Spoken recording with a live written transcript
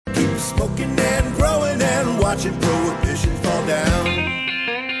smoking and growing and watching prohibition fall down.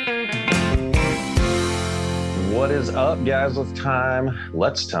 What is up, guys? It's time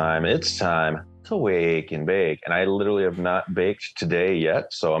to wake and bake. And I literally have not baked today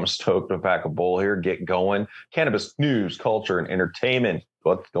yet, so I'm stoked to pack a bowl here, get going. Cannabis news, culture, and entertainment.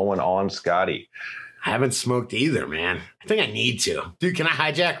 What's going on, Scotty? I haven't smoked either, man. I think I need to. Dude, can I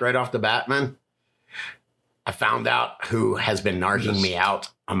hijack right off the bat, man? I found out who has been narking me out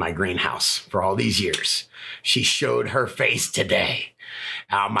on my greenhouse for all these years. She showed her face today.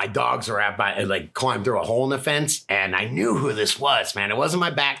 My dogs were climbed through a hole in the fence, and I knew who this was, man. It wasn't my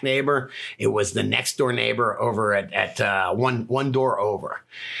back neighbor. It was the next door neighbor over at one door over.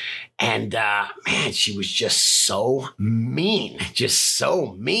 And man, she was just so mean.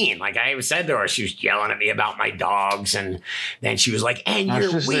 Like I even said to her, she was yelling at me about my dogs, and then she was like, "And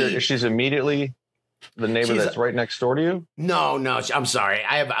you're weak." She's immediately the neighbor that's right next door to you? No, I'm sorry.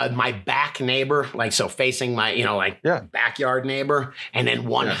 I have my back neighbor, facing my, backyard neighbor, and then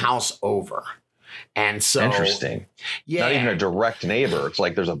one house over. And so interesting. Yeah. Not even a direct neighbor. It's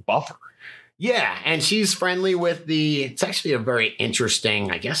like there's a buffer. Yeah. And she's friendly with it's actually a very interesting,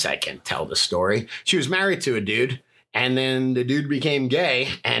 I guess I can tell the story. She was married to a dude, and then the dude became gay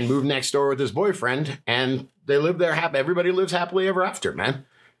and moved next door with his boyfriend, and they lived there happy. Everybody lives happily ever after, man.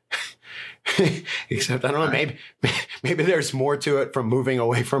 Except I don't know, maybe there's more to it from moving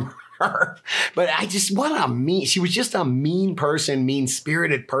away from her. But she was just a mean person,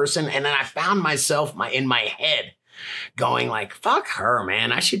 mean-spirited person. And then I found myself in my head going like, fuck her,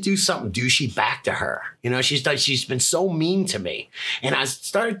 man. I should do something douchey back to her. She's been so mean to me. And I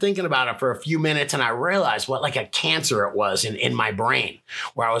started thinking about it for a few minutes, and I realized what like a cancer it was in my brain,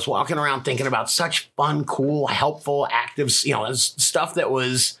 where I was walking around thinking about such fun, cool, helpful, active, stuff that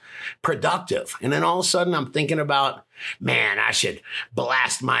was productive. And then all of a sudden I'm thinking about, man, I should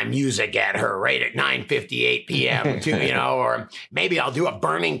blast my music at her right at 9:58 p.m. Or maybe I'll do a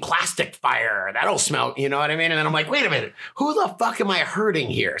burning plastic fire. That'll smell, you know what I mean? And then I'm like, wait a minute, who the fuck am I hurting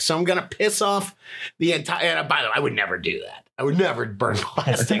here? So I'm going to piss off the entire, by the way, I would never do that. I would never burn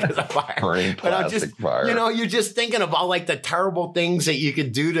plastic as a fire. Burning plastic fire. You're just thinking of all like the terrible things that you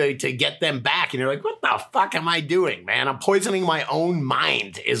could do to get them back. And you're like, what the fuck am I doing, man? I'm poisoning my own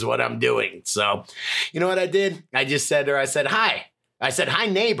mind is what I'm doing. So you know what I did? I just said to her, I said, hi. I said, hi,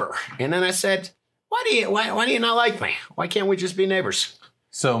 neighbor. And then I said, why do you not like me? Why can't we just be neighbors?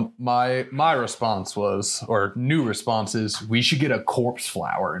 So my response was, or new response is, we should get a corpse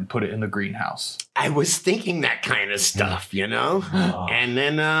flower and put it in the greenhouse. I was thinking that kind of stuff, And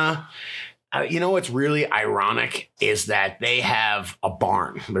then, what's really ironic is that they have a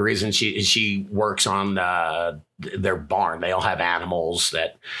barn. The reason she works on their barn, they all have animals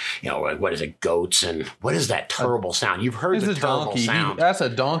that, what is it, goats, and what is that terrible sound? You've heard the terrible sound. That's a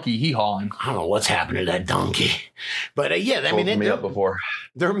donkey hee-hawing. I don't know what's happening to that donkey. But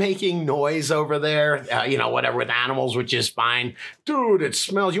they're making noise over there, whatever, with animals, which is fine. Dude, it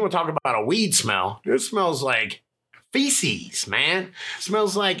smells, you want to talk about a weed smell? It smells like feces, man.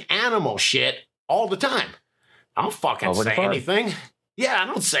 Smells like animal shit all the time. I don't fucking say anything. Yeah, I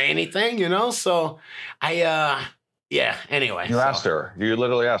don't say anything, so anyway. You asked her. You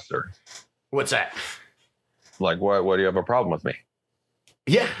literally asked her. What's that? Like, what do you have a problem with me?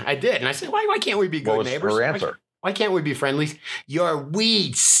 Yeah, I did. And I said, why can't we be good neighbors? Her answer? Why can't we be friendly? Your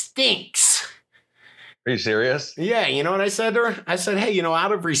weed stinks. Are you serious? Yeah, you know what I said to her? I said, hey,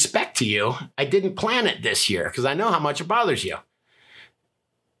 out of respect to you, I didn't plant it this year because I know how much it bothers you.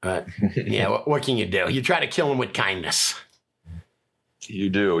 But yeah, what can you do? You try to kill them with kindness.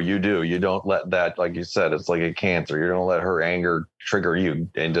 You do. You don't let that, like you said, it's like a cancer. You don't let her anger trigger you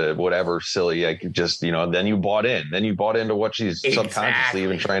into whatever silly, then you bought in. Then you bought into what she's subconsciously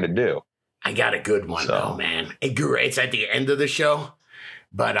even trying to do. I got a good one, though, man. It's at the end of the show,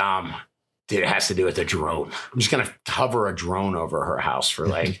 but dude, it has to do with a drone. I'm just going to hover a drone over her house for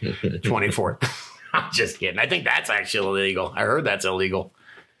like 24. I'm just kidding. I think that's actually illegal. I heard that's illegal.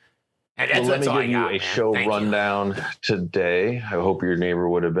 Let me give you a show rundown today. I hope your neighbor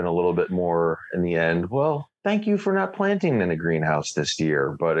would have been a little bit more in the end. Well, thank you for not planting in a greenhouse this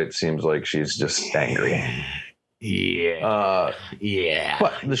year, but it seems like she's just angry. Yeah.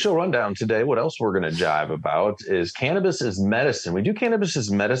 But the show rundown today, what else we're going to jive about is cannabis is medicine. We do cannabis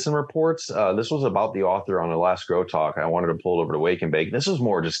as medicine reports. This was about the author on the last Grow Talk. I wanted to pull it over to Wake and Bake. This is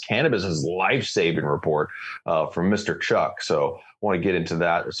more just cannabis is life-saving report from Mr. Chuck. So I want to get into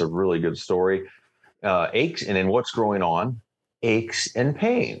that. It's a really good story. Aches and then what's going on aches and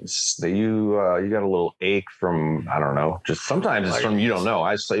pains that you got a little ache from, I don't know, just sometimes it's from, you don't know.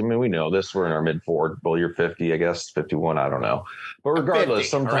 I mean, we know this, we're in our mid 40s. Well, you're 50, I guess, 51, I don't know. But regardless, 50,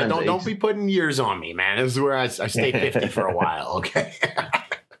 sometimes right? Don't be putting years on me, man. This is where I stay 50 for a while, okay?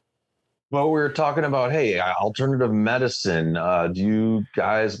 Well, we were talking about, hey, alternative medicine. Do you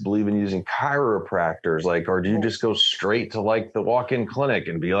guys believe in using chiropractors? Like, or do you just go straight to like the walk-in clinic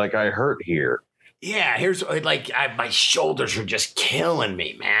and be like, I hurt here? Yeah, here's like my shoulders were just killing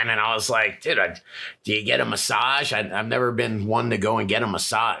me, man. And I was like, dude, do you get a massage? I've never been one to go and get a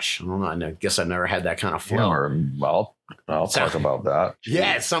massage. I don't know. I guess I never had that kind of flow. Well, I'll talk about that.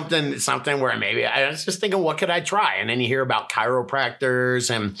 Yeah, it's something where maybe I was just thinking, what could I try? And then you hear about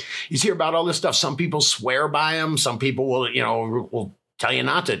chiropractors and you hear about all this stuff. Some people swear by them. Some people will tell you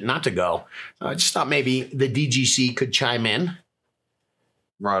not to go. So I just thought maybe the DGC could chime in.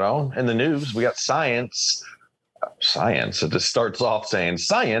 Right on. In the news, we got science. Science. It just starts off saying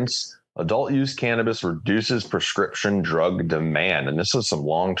science. Adult use cannabis reduces prescription drug demand. And this is some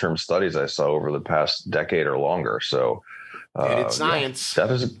long-term studies I saw over the past decade or longer. So it's science. Yeah,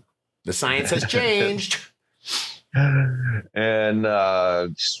 that is the science has changed. And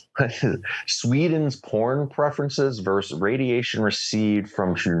Sweden's porn preferences versus radiation received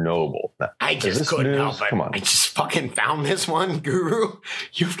from Chernobyl. I just couldn't help it. Come on. I just fucking found this one, Guru.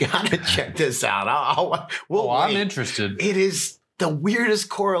 You've got to check this out. I'm interested. It is the weirdest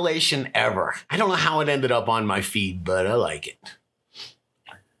correlation ever. I don't know how it ended up on my feed, but I like it.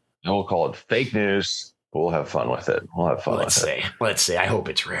 And we'll call it fake news. We'll have fun with it. Let's see. I hope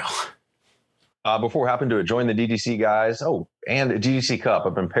it's real. Before we hop into it, join the DDC guys. Oh, and the DDC Cup.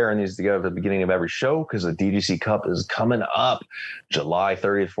 I've been pairing these together at the beginning of every show because the DDC Cup is coming up July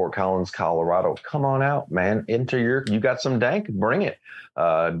 30th, Fort Collins, Colorado. Come on out, man. You got some dank? Bring it.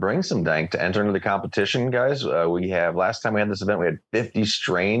 Bring some dank to enter into the competition, guys. Last time we had this event, we had 50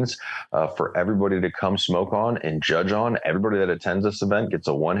 strains for everybody to come smoke on and judge on. Everybody that attends this event gets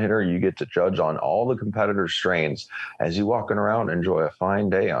a one-hitter. You get to judge on all the competitors' strains as you walking around, enjoy a fine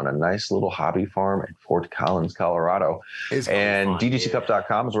day on a nice little hobby farm in Fort Collins, Colorado. And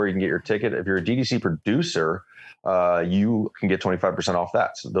DDCcup.com is where you can get your ticket. If you're a DDC producer, you can get 25% off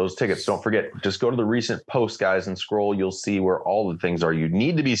that. So those tickets, don't forget, just go to the recent post, guys, and scroll. You'll see where all the things are you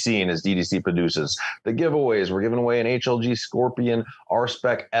need to be seeing as DDC produces. The giveaways, we're giving away an HLG Scorpion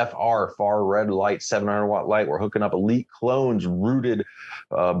R-Spec FR far red light, 700 watt light. We're hooking up Elite Clones rooted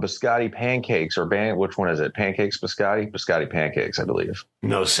biscotti pancakes, or which one is it? Pancakes biscotti? Biscotti pancakes, I believe.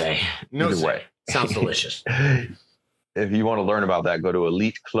 No say. Either way. Sounds delicious. If you want to learn about that, go to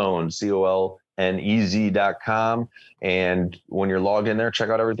Elite Clones, COLNEZ.com. And when you're logged in there, check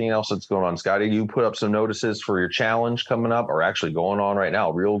out everything else that's going on. Scotty, you put up some notices for your challenge coming up, or actually going on right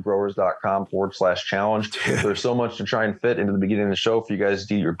now, realgrowers.com/challenge. There's so much to try and fit into the beginning of the show for you guys,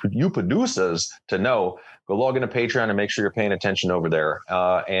 you producers, to know. Go log into Patreon and make sure you're paying attention over there.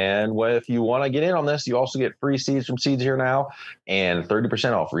 And if you want to get in on this, you also get free seeds from Seeds Here Now and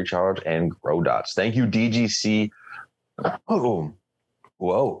 30% off Recharge and Grow Dots. Thank you, DGC. Oh,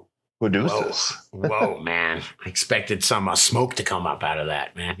 whoa. Producers. Whoa, man. I expected some smoke to come up out of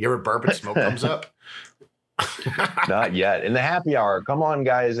that, man. You ever burp and smoke comes up? Not yet. In the happy hour, come on,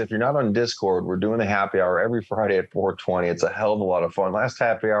 guys. If you're not on Discord, we're doing the happy hour every Friday at 4:20. It's a hell of a lot of fun. Last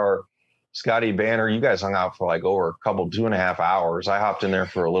happy hour, Scotty, Banner, you guys hung out for like over 2.5 hours. I hopped in there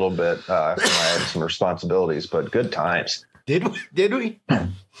for a little bit after I had some responsibilities, but good times. Did we?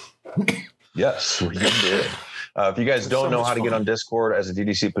 Yes, we did. If you guys don't know how to get on Discord as a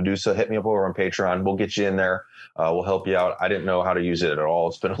DDC producer, hit me up over on Patreon. We'll get you in there. We'll help you out. I didn't know how to use it at all.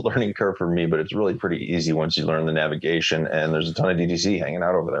 It's been a learning curve for me, but it's really pretty easy once you learn the navigation. And there's a ton of DDC hanging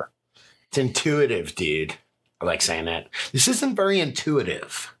out over there. It's intuitive, dude. I like saying that. This isn't very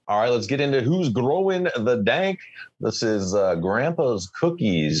intuitive. All right, let's get into who's growing the dank. This is Grandpa's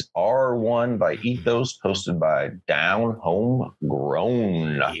Cookies R1 by Ethos, posted by Down Home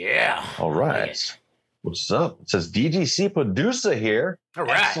Grown. Yeah. All right. What's up? It says DGC producer here. All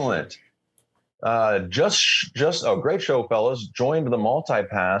right. Excellent. Just great show, fellas. Joined the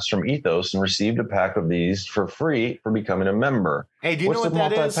multi-pass from Ethos and received a pack of these for free for becoming a member. Hey, do you know what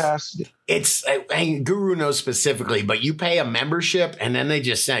that is? It's, Guru knows specifically, but you pay a membership and then they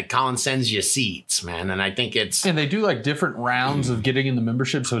just Colin sends you seeds, man. And I think and they do like different rounds of getting in the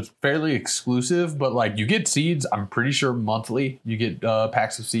membership. So it's fairly exclusive, but like you get seeds, I'm pretty sure monthly you get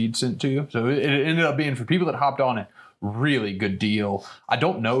packs of seeds sent to you. So it ended up being, for people that hopped on it, really good deal. I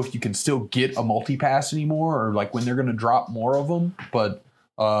don't know if you can still get a multi-pass anymore or like when they're going to drop more of them, but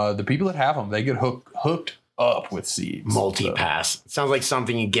the people that have them, they get hooked up with seeds. Multi-pass. So. It sounds like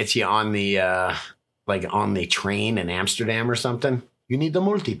something that gets you on the like on the train in Amsterdam or something, you need the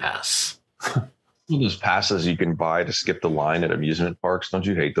multipass. Those passes you can buy to skip the line at amusement parks. Don't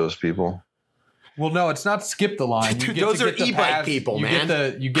you hate those people? Well, no, it's not skip the line. Dude, those are the e-bike pass- people, you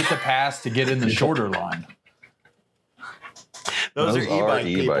man. You get the pass to get in the shorter line. Those are e-bike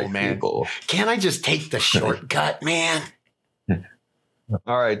people, man. people. Can't I just take the shortcut, man?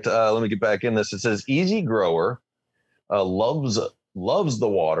 All right, let me get back in this. It says easy grower, loves the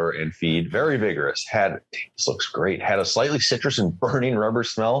water and feed, very vigorous. This looks great. Had a slightly citrus and burning rubber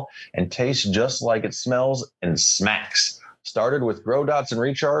smell and tastes just like it smells and smacks. Started with grow dots and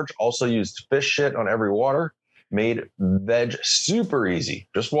recharge. Also used fish shit on every water. Made veg super easy,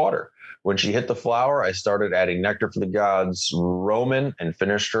 just water. When she hit the flower, I started adding nectar for the gods, Roman, and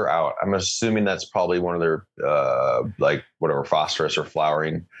finished her out. I'm assuming that's probably one of their, like whatever, phosphorus or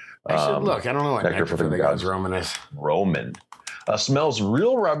flowering. Actually, look, I don't know what nectar for the gods Roman is. Roman. Smells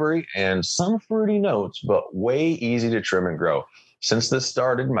real rubbery and some fruity notes, but way easy to trim and grow. Since this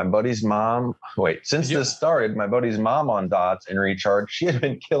started, my buddy's mom on dots and recharge, she had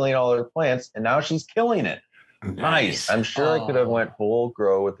been killing all her plants, and now she's killing it. Nice. I'm sure I could have went full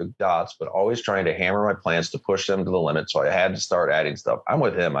grow with the dots, but always trying to hammer my plants to push them to the limit. So I had to start adding stuff. I'm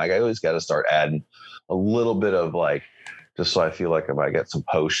with him. I always got to start adding a little bit of like, just so I feel like I might get some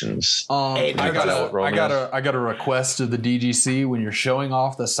potions. Hey, I got a request of the DGC. When you're showing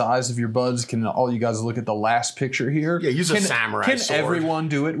off the size of your buds, can all you guys look at the last picture here? Yeah, use a samurai sword. Can everyone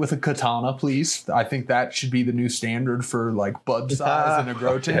do it with a katana, please? I think that should be the new standard for like bud size in a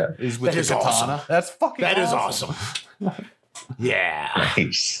grow tent. Is with the katana. Awesome. That's fucking. That awesome. is awesome. Yeah.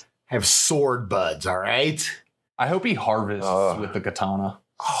 Nice. Have sword buds, all right? I hope he harvests with the katana.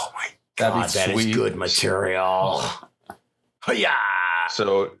 Oh my That'd be God, that is sweet. good material. Yeah.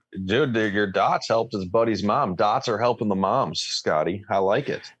 So, dude, your dots helped his buddy's mom. Dots are helping the moms, Scotty. I like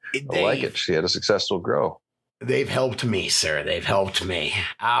it. I like it. She had a successful grow. They've helped me, sir. They've helped me.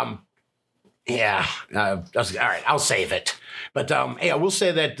 Yeah. All right. I'll save it. But hey, I will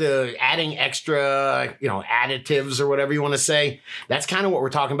say that adding extra, additives or whatever you want to say, that's kind of what we're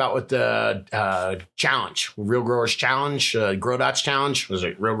talking about with the challenge, Real Growers Challenge, Grow Dots Challenge. Was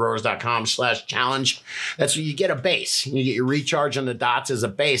it realgrowers.com/challenge? That's where you get a base. You get your recharge on the dots as a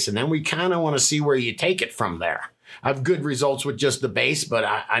base, and then we kind of want to see where you take it from there. I have good results with just the base, but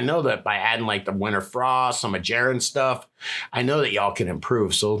I know that by adding like the Winter Frost, some of Jaren's stuff, I know that y'all can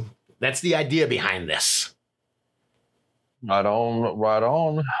improve. So that's the idea behind this. Right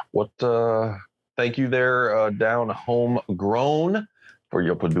on. Thank you there, Down Homegrown, for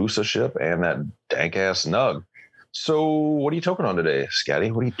your producership and that dank ass nug. So, what are you toking on today, Scotty?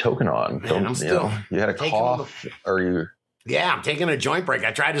 What are you toking on? Man, I'm still you had a cough, or you? Yeah, I'm taking a joint break.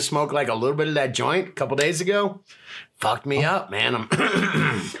 I tried to smoke like a little bit of that joint a couple days ago. Fucked me up, man. I'm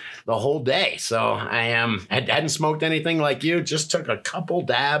the whole day. So I hadn't smoked anything like you. Just took a couple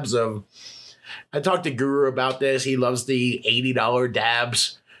dabs of. I talked to Guru about this. He loves the $80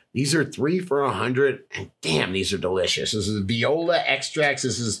 dabs. These are 3 for $100, and damn, these are delicious. This is Viola extracts.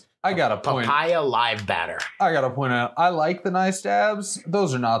 This is papaya live batter. I gotta point out, I like the nice dabs.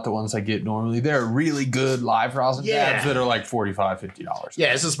 Those are not the ones I get normally. They're really good live rosin dabs that are like $45, $50.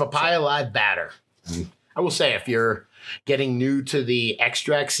 Yeah, this is papaya live batter. I will say, if you're getting new to the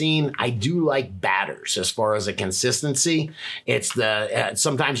extract scene, I do like batters as far as the consistency. It's the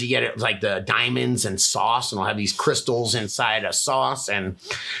sometimes you get it like the diamonds and sauce, and I'll have these crystals inside a sauce, and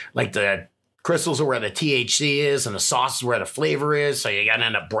like the crystals are where the THC is, and the sauce is where the flavor is. So you got to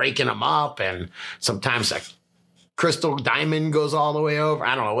end up breaking them up, and sometimes a crystal diamond goes all the way over.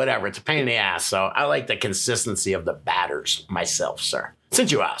 I don't know, whatever. It's a pain in the ass. So I like the consistency of the batters myself, sir.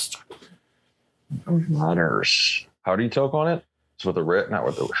 Since you asked. Batters. How do you toke on it? It's with the not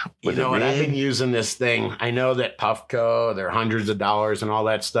with the. With you know what? I've been using this thing. I know that Puffco, they're hundreds of dollars and all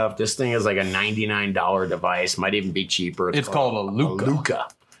that stuff. This thing is like a $99 device. Might even be cheaper. It's called a Luca.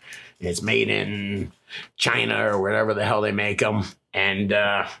 It's made in China or wherever the hell they make them, and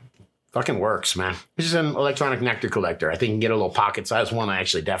fucking works, man. It's just an electronic nectar collector. I think you can get a little pocket size one. I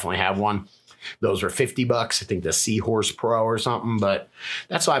actually definitely have one. Those were $50. I think the Seahorse Pro or something, but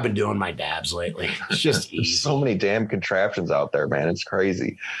that's why I've been doing my dabs lately. It's just easy. So many damn contraptions out there, man. It's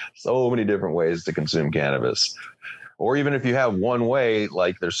crazy. So many different ways to consume cannabis. Or even if you have one way,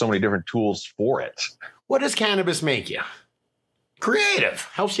 like there's so many different tools for it. What does cannabis make you? Creative.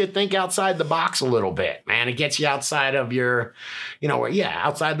 Helps you think outside the box a little bit, man. It gets you outside of your,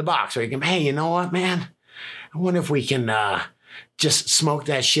 outside the box. Or you can, hey, you know what, man? I wonder if we can just smoke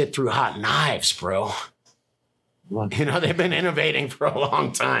that shit through hot knives, bro. They've been innovating for a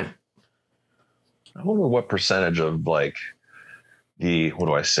long time. I wonder what percentage of what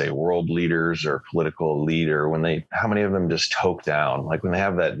do I say, world leaders or political leader, how many of them just toke down? Like when they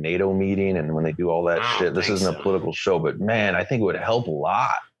have that NATO meeting and when they do all that shit, this isn't a political show, but man, I think it would help a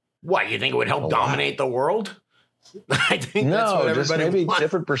lot. What, you think it would help dominate the world? I think that's what just everybody maybe wants.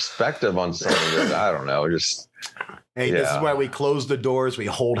 different perspective on something. I don't know. Just Hey, this is why we close the doors, we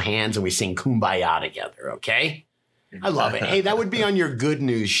hold hands, and we sing Kumbaya together, okay? I love it. Hey, that would be on your good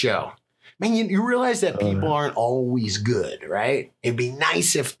news show. Man, you realize that people aren't always good, right? It'd be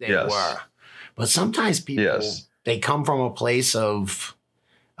nice if they were. But sometimes people, they come from a place of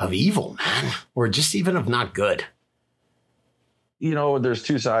evil, man, or just even of not good. You know, there's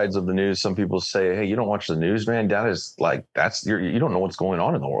two sides of the news. Some people say, hey, you don't watch the news, man. That is like, you don't know what's going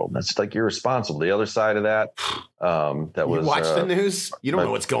on in the world. That's like irresponsible. The other side of that, you watch the news? You don't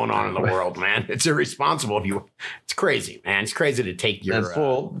know what's going on in the world, man. It's irresponsible it's crazy, man. It's crazy to take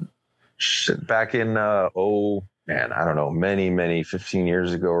your... Shit, back in, I don't know, many 15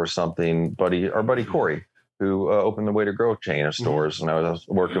 years ago or something, our buddy Corey, who opened the Way to Grow chain of stores. And I was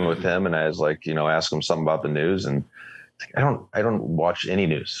working with him and I was like, ask him something about the news, and I don't watch any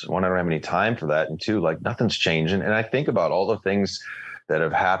news. One, I don't have any time for that. And two, like nothing's changing. And I think about all the things that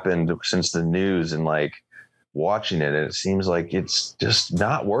have happened since the news and like watching it. And it seems like it's just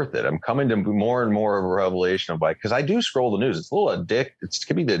not worth it. I'm coming to more and more of a revelation of like, because I do scroll the news. It's a little it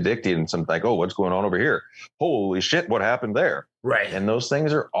can be addictive and something like, oh, what's going on over here? Holy shit, what happened there? Right. And those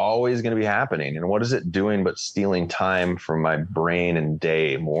things are always going to be happening. And what is it doing but stealing time from my brain and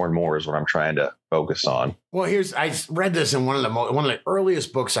day? More and more is what I'm trying to focus on. Well, I read this in one of the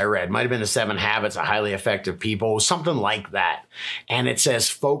earliest books I read. Might have been The 7 Habits of Highly Effective People, something like that. And it says,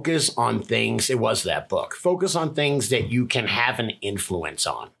 focus on things. It was that book. Focus on things that you can have an influence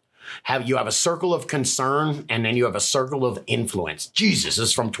on. You have a circle of concern, and then you have a circle of influence. Jesus, this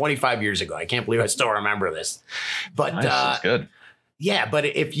is from 25 years ago. I can't believe I still remember this. But nice. That's good. Yeah, but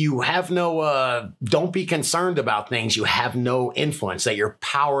if you have don't be concerned about things, you have no influence, that you're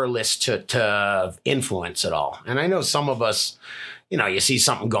powerless to influence at all. And I know some of us, you see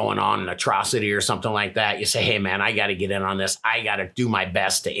something going on, an atrocity or something like that. You say, hey, man, I got to get in on this. I got to do my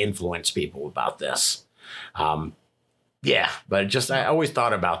best to influence people about this. Yeah, but I always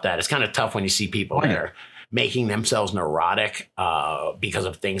thought about that. It's kind of tough when you see people that are making themselves neurotic because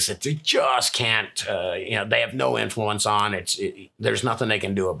of things that they just can't, they have no influence on. There's nothing they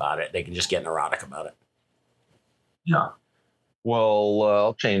can do about it. They can just get neurotic about it. Yeah. Well,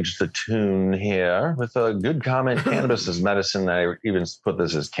 I'll change the tune here with a good comment. Cannabis is medicine. I even put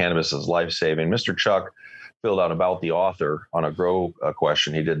this as cannabis is life-saving. Mr. Chuck filled out about the author on a grow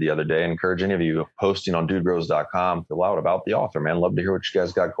question he did the other day. I encourage any of you posting on dudegrows.com, fill out about the author, man. Love to hear what you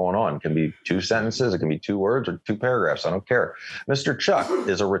guys got going on. It can be 2 sentences. It can be 2 words or 2 paragraphs. I don't care. Mr. Chuck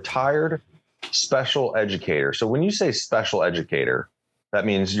is a retired special educator. So when you say special educator, that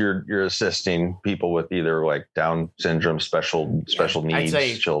means you're assisting people with either like Down syndrome, special needs, I'd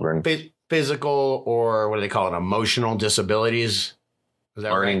say children. Physical or what do they call it? Emotional disabilities.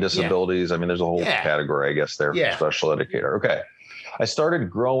 Learning disabilities. Yeah. I mean, there's a whole category, I guess, there for special educator. Okay. I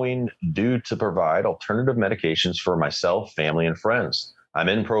started growing due to provide alternative medications for myself, family, and friends. I'm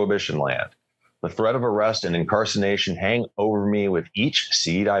in prohibition land. The threat of arrest and incarceration hang over me with each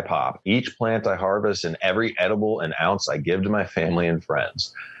seed I pop, each plant I harvest, and every edible and ounce I give to my family and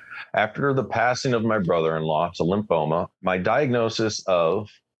friends. After the passing of my brother-in-law to lymphoma, my diagnosis of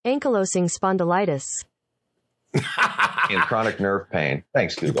ankylosing spondylitis and chronic nerve pain.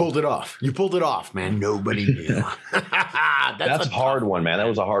 Thanks, Google. You pulled it off, man. Nobody knew. That's a hard one, man. That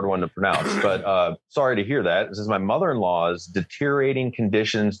was a hard one to pronounce. But sorry to hear that. This is my mother-in-law's deteriorating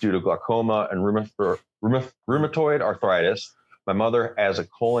conditions due to glaucoma and rheumatoid arthritis. My mother as a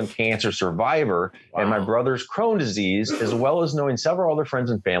colon cancer survivor, and my brother's Crohn's disease, as well as knowing several other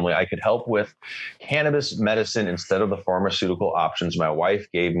friends and family I could help with cannabis medicine instead of the pharmaceutical options. My wife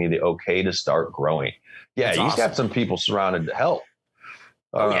gave me the okay to start growing. Yeah, That's he's awesome. got some people surrounded to help.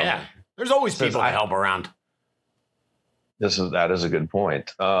 Yeah, there's always people to help around. That is a good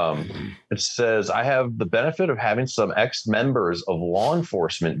point. It says, I have the benefit of having some ex-members of law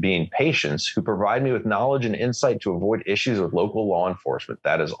enforcement being patients who provide me with knowledge and insight to avoid issues with local law enforcement.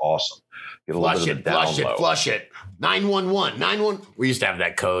 That is awesome. Get a little bit of the down low. Flush it. 911. We used to have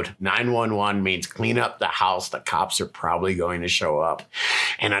that code. 911 means clean up the house. The cops are probably going to show up.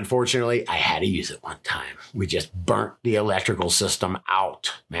 And unfortunately, I had to use it one time. We just burnt the electrical system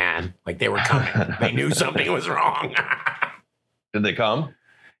out, man. Like they were coming. They knew something was wrong. Did they come?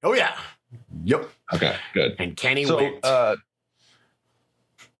 Oh, yeah. Yep. Okay, good. And Kenny went.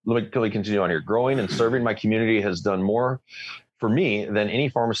 Let me continue on here. Growing and serving my community has done more for me than any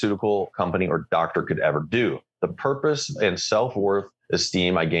pharmaceutical company or doctor could ever do. The purpose and self-worth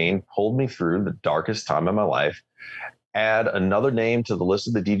esteem I gained pulled me through the darkest time of my life. Add another name to the list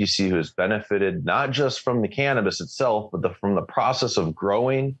of the DGC who has benefited not just from the cannabis itself, but from the process of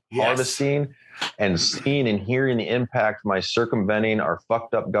growing, harvesting, and seeing and hearing the impact my circumventing our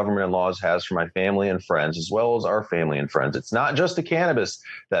fucked up government and laws has for my family and friends, as well as our family and friends. It's not just the cannabis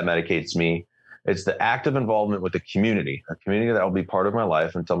that medicates me. It's the active involvement with the community, a community that will be part of my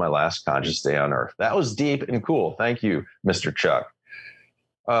life until my last conscious day on earth. That was deep and cool. Thank you, Mr. Chuck.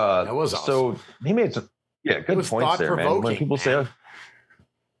 That was awesome. So he made some good points there, man. When people say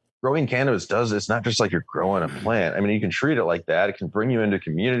growing cannabis it's not just like you're growing a plant. I mean, you can treat it like that. It can bring you into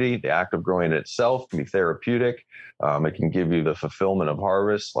community. The act of growing it itself can be therapeutic. It can give you the fulfillment of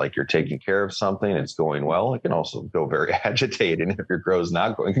harvest, like you're taking care of something, it's going well. It can also go very agitating if your grow's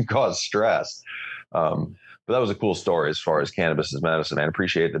not going, it can cause stress. But that was a cool story as far as cannabis as medicine, man.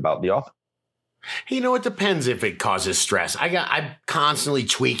 Appreciate it about the author. You know, it depends if it causes stress. I'm constantly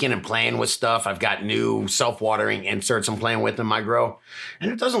tweaking and playing with stuff. I've got new self-watering inserts I'm playing with in my grow,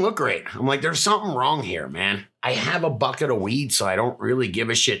 and it doesn't look great. I'm like, there's something wrong here, man. I have a bucket of weed, so I don't really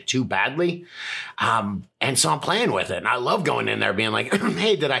give a shit too badly. And so I'm playing with it, and I love going in there being like,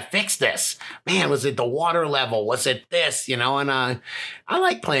 hey, did I fix this? Man, was it the water level? Was it this? You know, and I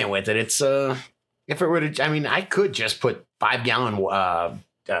like playing with it. It's, if it were to, I mean, I could just put 5-gallon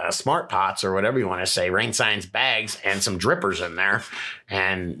smart pots or whatever you want to say, Rain Science bags and some drippers in there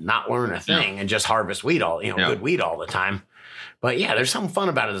and not learn a thing and just harvest weed good weed all the time. But yeah, there's something fun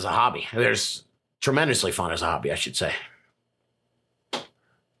about it as a hobby. There's tremendously fun as a hobby, I should say.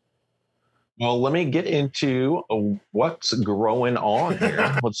 Well, let me get into what's growing on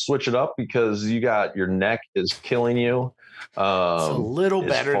here. Let's switch it up because your neck is killing you. It's a little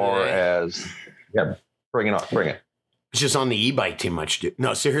better as far as bring it on, bring it. It's just on the e-bike too much, dude.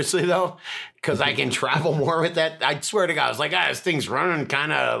 No, seriously though, because I can travel more with that. I swear to God, I was like, this thing's running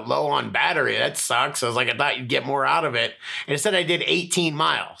kind of low on battery. That sucks. I was like, I thought you'd get more out of it. And instead I did 18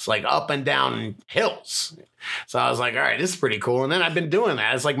 miles, like up and down hills. So I was like, all right, this is pretty cool. And then I've been doing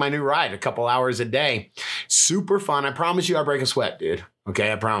that. It's like my new ride, a couple hours a day. Super fun. I promise you I'll break a sweat, dude.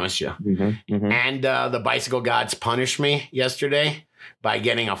 Okay, I promise you. Mm-hmm, mm-hmm. And the bicycle gods punished me yesterday by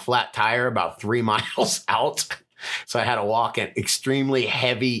getting a flat tire about 3 miles out. So I had to walk an extremely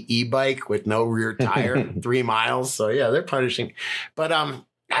heavy e-bike with no rear tire 3 miles. So yeah, they're punishing. But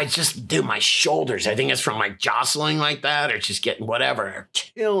I just do my shoulders. I think it's from like jostling like that or just getting whatever. They're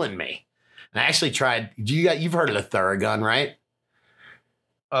killing me. And I actually tried. You've heard of the Theragun, right?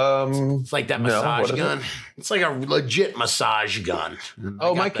 It's like that massage gun. It's like a legit massage gun.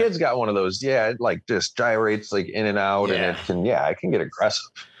 Oh, my kid's got one of those. Yeah, it like just gyrates like in and out, and it can get aggressive.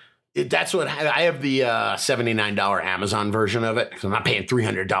 That's what I have, the $79 Amazon version of it because I'm not paying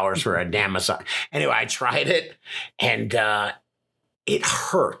 $300 for a damn massage. Anyway, I tried it and it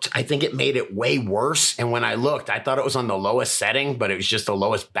hurt. I think it made it way worse. And when I looked, I thought it was on the lowest setting, but it was just the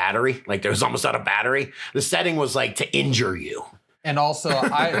lowest battery. Like there was almost out of battery. The setting was like to injure you. And also,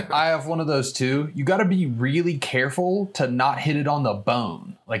 I have one of those too. You got to be really careful to not hit it on the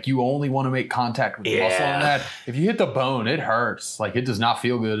bone. Like you only want to make contact with the muscle on that. If you hit the bone, it hurts. Like it does not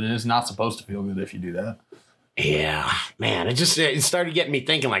feel good, and it's not supposed to feel good if you do that. Yeah, man, it started getting me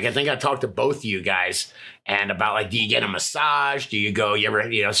thinking. Like I think I talked to both of you guys and about like, do you get a massage? Do you go? You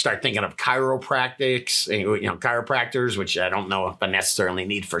ever start thinking of chiropractics? Chiropractors, which I don't know if I necessarily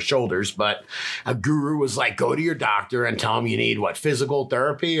need for shoulders, but a guru was like, go to your doctor and tell him you need physical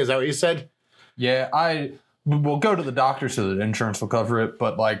therapy. Is that what you said? Yeah, I will go to the doctor so that insurance will cover it.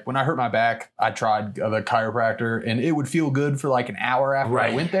 But like when I hurt my back, I tried the chiropractor and it would feel good for like an hour after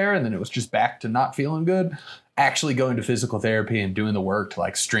I went there, and then it was just back to not feeling good. Actually going to physical therapy and doing the work to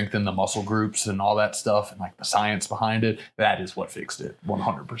like strengthen the muscle groups and all that stuff and like the science behind it, that is what fixed it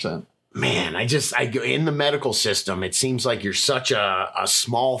 100%. Man, I go in the medical system. It seems like you're such a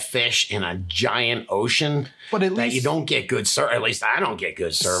small fish in a giant ocean, but at least you don't get good service. At least I don't get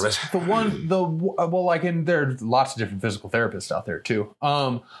good service. And there are lots of different physical therapists out there too.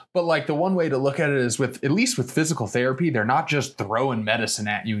 But like the one way to look at it is at least with physical therapy, they're not just throwing medicine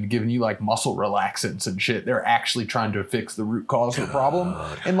at you and giving you like muscle relaxants and shit. They're actually trying to fix the root cause of the problem.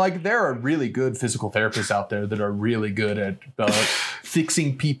 And like there are really good physical therapists out there that are really good at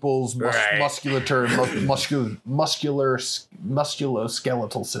fixing people's musculature and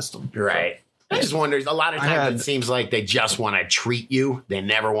musculoskeletal system. Right. I just wonder, a lot of times it seems like they just want to treat you. They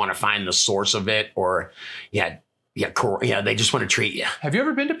never want to find the source of it or, they just want to treat you. Have you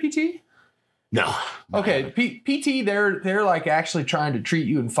ever been to PT? No. Okay, PT, they're like actually trying to treat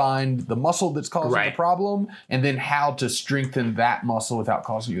you and find the muscle that's causing the problem and then how to strengthen that muscle without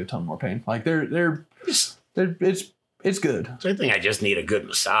causing you a ton more pain. Like they're It's good. So I think I just need a good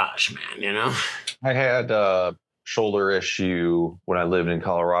massage, man, you know? I had a shoulder issue when I lived in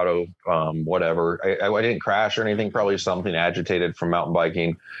Colorado. Whatever. I didn't crash or anything, probably something agitated from mountain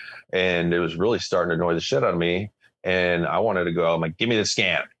biking. And it was really starting to annoy the shit out of me. And I wanted to go, I'm like, give me the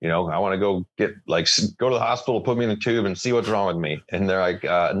scan. You know, I want to go go to the hospital, put me in the tube and see what's wrong with me. And they're like,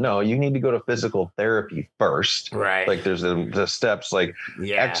 no, you need to go to physical therapy first. Right. Like there's the steps, like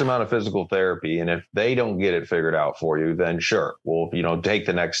Yeah. X amount of physical therapy. And if they don't get it figured out for you, then sure, we'll, take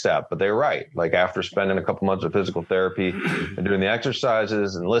the next step. But they're right. Like after spending a couple months of physical therapy and doing the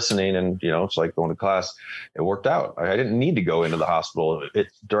exercises and listening and, it's like going to class, it worked out. I didn't need to go into the hospital.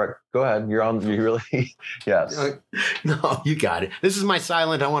 It's direct. Go ahead. You really, yes. No, you got it. This is my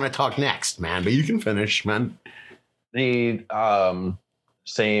silent. I want to talk next, man. But you can finish, man. The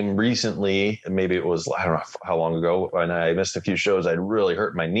same recently, maybe it was, I don't know how long ago, when I missed a few shows, I'd really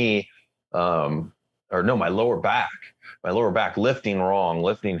hurt my knee, my lower back. My lower back lifting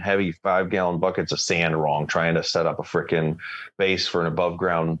heavy 5-gallon buckets of sand wrong, trying to set up a freaking base for an above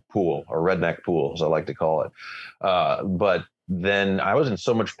ground pool, or redneck pool, as I like to call it. But then I was in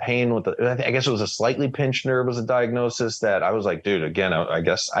so much pain with I guess it was a slightly pinched nerve was a diagnosis, that I was like, dude, again, I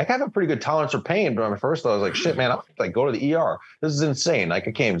guess I have a pretty good tolerance for pain. But at first I was like, shit, man, I go to the ER. This is insane. Like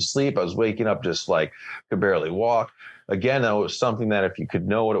I can't even sleep. I was waking up just like could barely walk. Again, though, it was something that if you could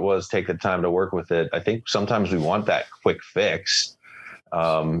know what it was, take the time to work with it. I think sometimes we want that quick fix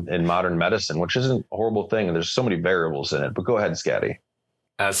in modern medicine, which isn't a horrible thing. And there's so many variables in it. But go ahead, Scatty.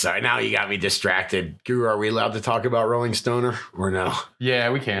 Sorry, now you got me distracted. Guru, are we allowed to talk about Rolling Stoner or no? Yeah,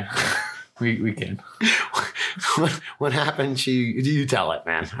 we can. we can. What happened? You tell it,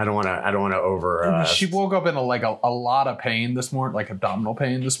 man. I don't want to over. She woke up in a lot of pain this morning, like abdominal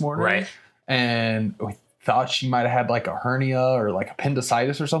pain this morning. Right. And we thought she might have had like a hernia or like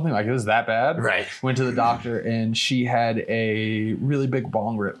appendicitis or something. Like it was that bad. Right. Went to the doctor and she had a really big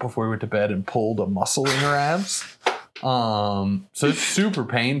bong rip before we went to bed and pulled a muscle in her abs. So it's super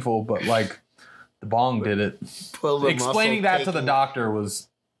painful, but like the bong did it. Explaining that to the doctor was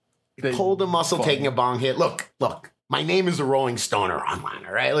pulled a muscle, funny. taking a bong hit. Look, my name is a Rolling Stoner online.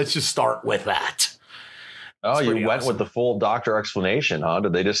 All right, let's just start with that. Oh, you went with the full doctor explanation, huh?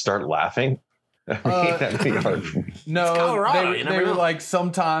 Did they just start laughing? No, Colorado, they were like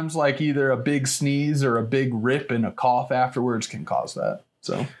sometimes like either a big sneeze or a big rip and a cough afterwards can cause that.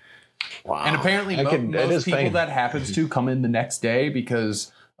 So. Wow. And apparently most people that happens to come in the next day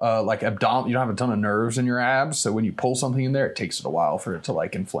because like abdomen, you don't have a ton of nerves in your abs. So when you pull something in there, it takes it a while for it to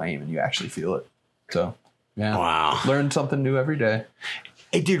like inflame and you actually feel it. So yeah. Wow. Learn something new every day.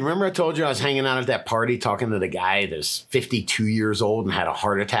 Hey, dude, remember I told you I was hanging out at that party talking to the guy that's 52 years old and had a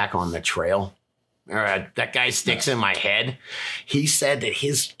heart attack on the trail? That guy sticks in my head. He said that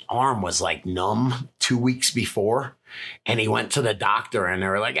his arm was like numb 2 weeks before. And he went to the doctor and they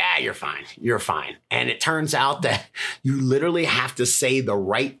were like, you're fine. You're fine. And it turns out that you literally have to say the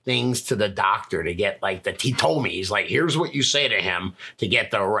right things to the doctor to get he told me, he's like, here's what you say to him to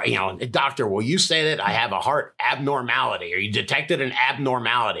get the right, doctor, will you say that I have a heart abnormality or you detected an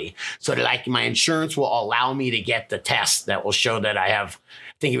abnormality so that like my insurance will allow me to get the test that will show that I have,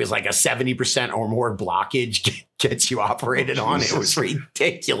 I think it was like a 70% or more blockage gets you operated on. It was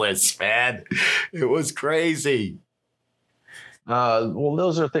ridiculous, man. It was crazy. Well,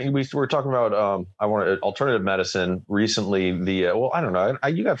 those are things we were talking about. I wanted alternative medicine recently. I don't know.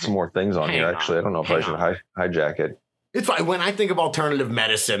 You got some more things on here, actually. I don't know if I should hijack it. It's fine. When I think of alternative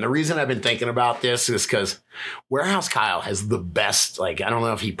medicine, the reason I've been thinking about this is because Warehouse Kyle has the best, I don't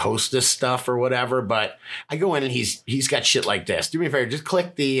know if he posts this stuff or whatever, but I go in and he's got shit like this. Do me a favor, just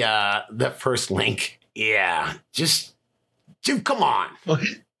click the first link. Yeah. Dude, come on.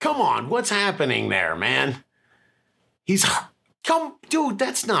 Come on. What's happening there, man? Dude,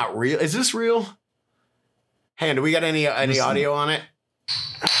 that's not real. Is this real? Hey, do we got any audio on it?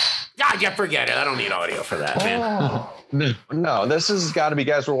 Yeah, forget it. I don't need audio for that, man. No, this has got to be,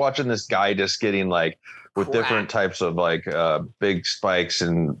 guys, we're watching this guy just getting with different types of big spikes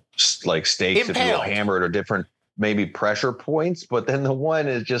and stakes, if you will, hammered or different maybe pressure points. But then the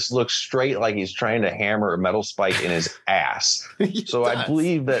one just looks straight like he's trying to hammer a metal spike in his ass. So I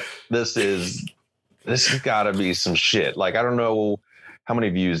believe that this has got to be some shit. I don't know how many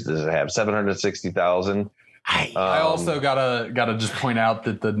views does it have? 760,000. I also gotta just point out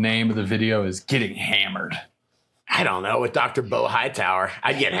that the name of the video is Getting Hammered. I don't know, with Dr. Bo Hightower.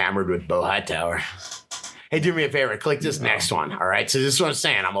 I'd get hammered with Bo Hightower. Hey, do me a favor. Click this next one. All right. So this is what I'm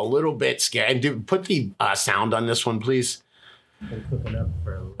saying. I'm a little bit scared. And put the sound on this one, please. Been cooking up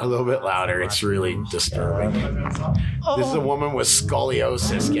for a A little bit louder. It's really disturbing. This is a woman with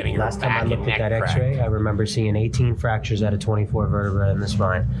scoliosis getting her Last time I back and looked at neck that cracked. X-ray, I remember seeing 18 fractures out of 24 vertebrae in the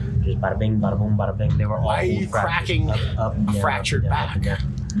spine. Just bada bing, bada boom, bada bing. They were all Why are you fractures. cracking Up and a down, fractured up and down, back? up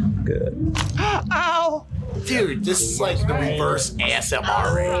and down. Good. Ow! Dude, this is like the reverse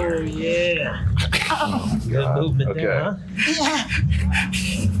ASMR right here. Oh, yeah. Good movement there,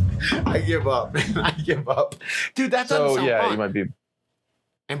 huh? I give up. I give up. Dude, that doesn't So sound yeah, fun. you might be.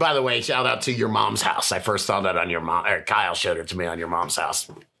 And by the way, shout out to your mom's house. I first saw that on your mom, or Kyle showed it to me on your mom's house.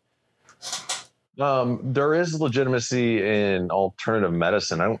 There is legitimacy in alternative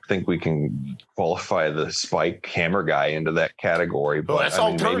medicine. I don't think we can qualify the Spike Hammer guy into that category, but that's I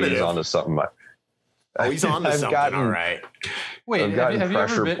mean, maybe alternative. he's onto something. Oh, he's on to I've something, gotten- all right. Wait, I've have gotten you ever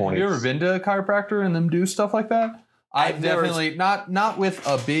pressure been? Have you ever points. been to a chiropractor and them do stuff like that? I've never- definitely not with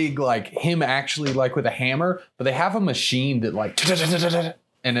a big like him actually like with a hammer, but they have a machine that like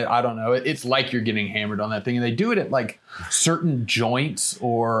and I don't know, it's like you're getting hammered on that thing, and they do it at like certain joints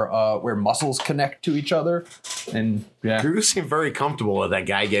or where muscles connect to each other, and yeah. Drew seemed very comfortable with that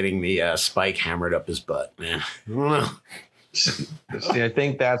guy getting the spike hammered up his butt, man. I don't know. See, I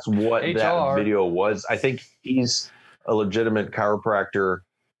think that's what HR. that video was. I think he's a legitimate chiropractor,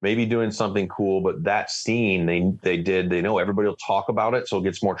 maybe doing something cool, but that scene they know everybody will talk about it, so it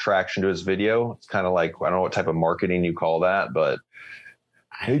gets more traction to his video. It's kind of like, I don't know what type of marketing you call that, but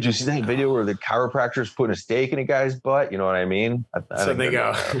hey, did you see that video where the chiropractor's putting a stake in a guy's butt? You know what I mean? I So think they they're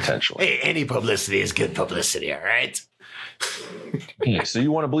go, doing that potentially. hey, any publicity is good publicity, all right? So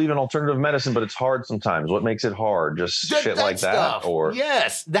you want to believe in alternative medicine, but it's hard sometimes. What makes it hard? Just shit like that? Stuff. Or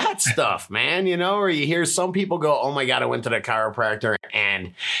yes, that stuff, man. You know, or you hear some people go, "Oh my god, I went to the chiropractor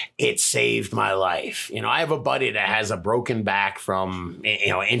and it saved my life." You know, I have a buddy that has a broken back from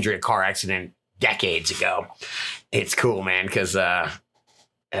injury, a car accident decades ago. It's cool, man, because yeah,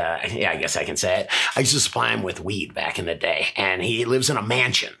 I guess I can say it. I used to supply him with weed back in the day, and he lives in a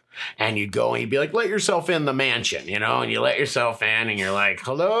mansion. And you'd go and you'd be like, let yourself in the mansion, and you let yourself in and you're like,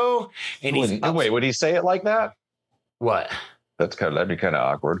 hello? And he's wait, would he say it like that? What? That'd be kind of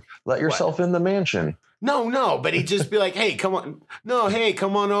awkward. Let yourself in the mansion. No, but he'd just be like, hey, come on. No, hey,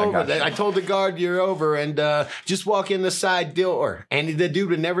 come on over. got you. I told the guard you're over and just walk in the side door. And the dude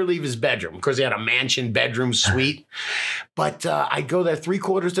would never leave his bedroom because he had a mansion bedroom suite. But I'd go there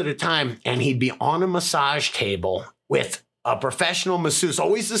 3/4 of the time and he'd be on a massage table with a professional masseuse,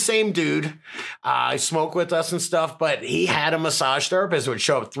 always the same dude. He smoked with us and stuff, but he had a massage therapist who would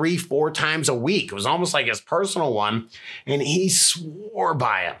show up 3-4 times a week. It was almost like his personal one. And he swore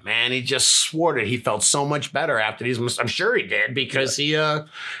by it, man. He just swore it. He felt so much better after these. I'm sure he did because he,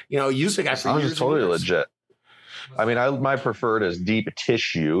 used the guy for Sounds years. totally and years. legit. I mean, my preferred is deep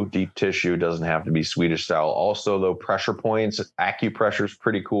tissue. Deep tissue doesn't have to be Swedish style. Also, though, pressure points, acupressure is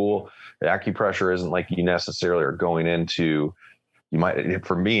pretty cool. The acupressure isn't like you necessarily are going into. You might,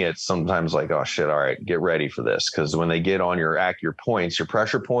 for me, it's sometimes like, oh shit, all right, get ready for this, because when they get on your points, your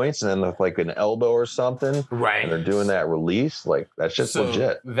pressure points, and then with like an elbow or something, Right. and they're doing that release, like that's just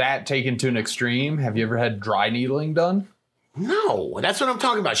legit. That taken to an extreme. Have you ever had dry needling done? No, that's what I'm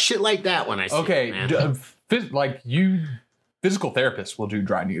talking about. Shit like that when I see Okay, it, man. physical therapists will do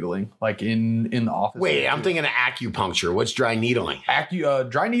dry needling, like in the office. Wait, I'm thinking of acupuncture. What's dry needling?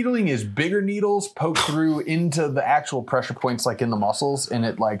 Dry needling is bigger needles poked through into the actual pressure points, like in the muscles, and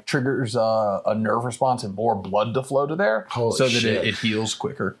it like triggers a nerve response and more blood to flow to there, Holy so that shit. it heals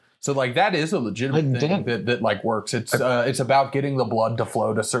quicker. So like that is a legitimate thing damn. that like works. It's about getting the blood to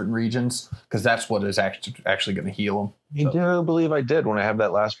flow to certain regions because that's what is actually going to heal them. I do believe I did when I had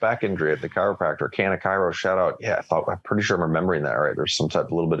that last back injury at the chiropractor. Canna Chiro, shout out. Yeah, I'm pretty sure I'm remembering that right. There's some type,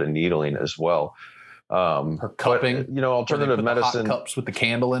 a little bit of needling as well. Or cupping, but, alternative where they put the hot medicine. cups with the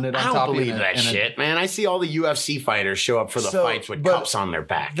candle in it. On I don't top of it believe and that and shit, man. I see all the UFC fighters show up for the So, fights with but cups on their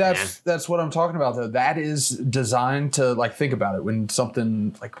back, man. That's what I'm talking about though. That is designed to like think about it when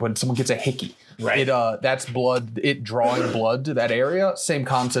someone gets a hickey. Right. That's blood, it drawing blood to that area. Same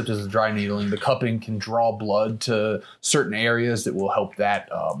concept as the dry needling. The cupping can draw blood to certain areas that will help that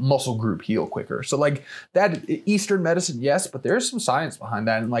muscle group heal quicker. So like that Eastern medicine, yes, but there's some science behind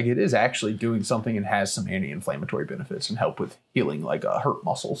that. And like it is actually doing something and has some anti-inflammatory benefits and help with healing like hurt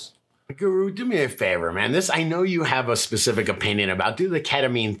muscles. Guru, do me a favor, man. I know you have a specific opinion about. Do the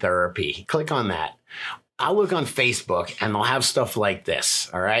ketamine therapy. Click on that. I'll look on Facebook and they'll have stuff like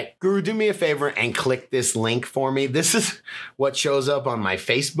this. All right. Guru, do me a favor and click this link for me. This is what shows up on my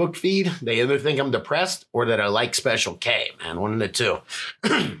Facebook feed. They either think I'm depressed or that I like Special K, man. One of the two.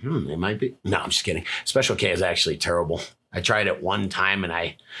 It might be. No, I'm just kidding. Special K is actually terrible. I tried it one time and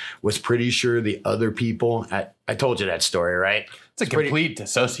I was pretty sure the other people, I told you that story, right? It's a complete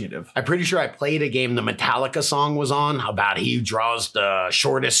dissociative. I'm pretty sure I played a game. The Metallica song was on about he who draws the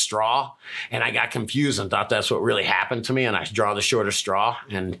shortest straw. And I got confused and thought that's what really happened to me. And I draw the shortest straw.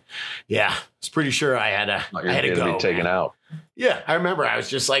 And yeah, it's pretty sure I had to go. Be taken out. Yeah, I remember I was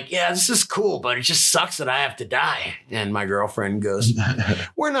just like, yeah, this is cool, but it just sucks that I have to die. And my girlfriend goes,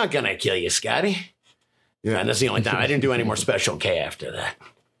 we're not going to kill you, Scotty. Yeah, and that's the only time. I didn't do any more Special K after that.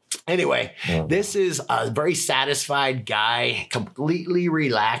 Anyway, this is a very satisfied guy, completely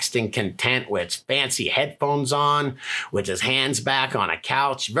relaxed and content with fancy headphones on, with his hands back on a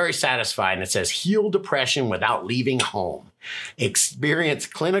couch, very satisfied. And it says, heal depression without leaving home. Experience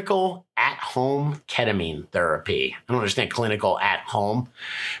clinical at-home ketamine therapy. I don't understand clinical at home,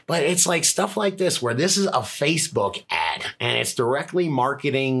 but it's like stuff like this where this is a Facebook ad and it's directly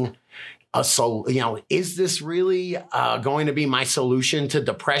marketing. So, is this really going to be my solution to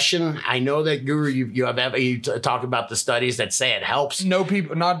depression? I know that Guru, you talk about the studies that say it helps. No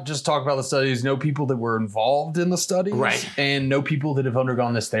people, not just talk about the studies, no people that were involved in the studies. Right. And no people that have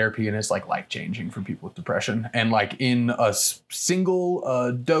undergone this therapy and it's like life-changing for people with depression. And like in a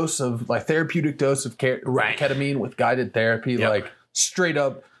single dose of like therapeutic dose of ketamine with guided therapy, like straight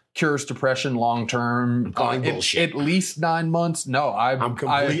up cures depression long term. Calling bullshit. At least 9 months. No, I'm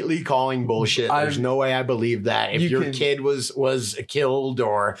completely calling bullshit. There's no way I believe that. If your kid was killed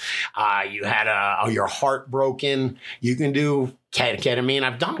or you had your heart broken, you can do ketamine.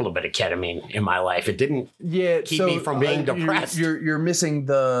 I've done a little bit of ketamine in my life. It didn't keep me from being depressed. You're missing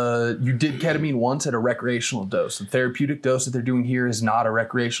you did ketamine once at a recreational dose. The therapeutic dose that they're doing here is not a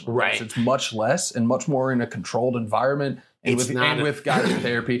recreational dose. It's much less and much more in a controlled environment. And with guided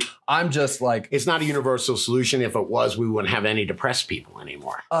therapy, I'm just like... It's not a universal solution. If it was, we wouldn't have any depressed people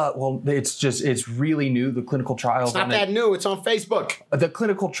anymore. Well, it's really new. The clinical trials... It's not that new. It's on Facebook. The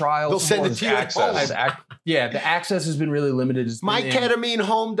clinical trials... They'll send it to you at home. Yeah, the access has been really limited.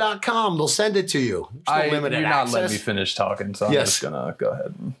 MyKetamineHome.com. They'll send it to you. You're not letting me finish talking, so I'm just going to go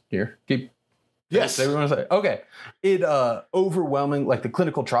ahead and keep... Yes. Everyone say, okay. It overwhelming, like the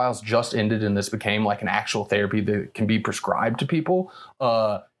clinical trials just ended and this became like an actual therapy that can be prescribed to people.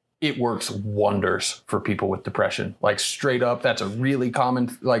 It works wonders for people with depression. Like straight up, that's a really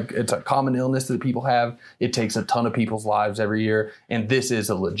common, it's a common illness that people have. It takes a ton of people's lives every year. And this is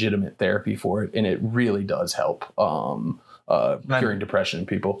a legitimate therapy for it. And it really does help curing depression in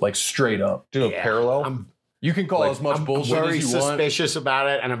people, like straight up. Do a parallel. You can call as much bullshit as you want. I'm very suspicious about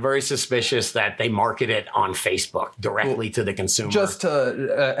it, and I'm very suspicious that they market it on Facebook directly to the consumer. Just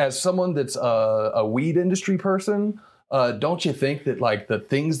as someone that's a weed industry person, don't you think that like the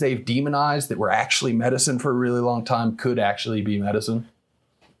things they've demonized that were actually medicine for a really long time could actually be medicine?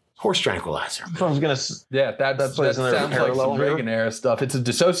 Horse tranquilizer. I was gonna. Yeah, that sounds like some Reagan era stuff. It's a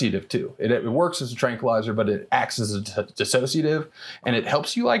dissociative too. It works as a tranquilizer, but it acts as a dissociative, and it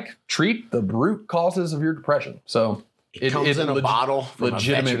helps you like treat the root causes of your depression. So it comes in a bottle from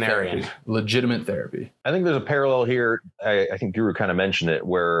legitimate a veterinarian. therapy. Legitimate therapy. I think there's a parallel here. I think Guru kind of mentioned it,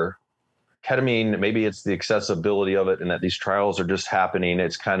 where ketamine, maybe it's the accessibility of it and that these trials are just happening.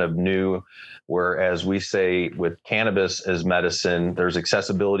 It's kind of new. Whereas we say with cannabis as medicine, there's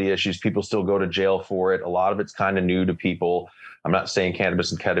accessibility issues. People still go to jail for it. A lot of it's kind of new to people. I'm not saying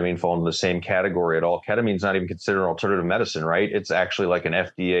cannabis and ketamine fall into the same category at all. Ketamine's not even considered an alternative medicine, right? It's actually like an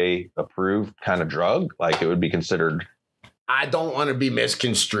FDA approved kind of drug. Like it would be considered. I don't want to be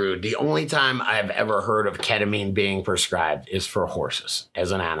misconstrued. The only time I've ever heard of ketamine being prescribed is for horses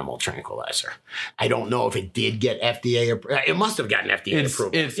as an animal tranquilizer. I don't know if it did get FDA approved. It must have gotten FDA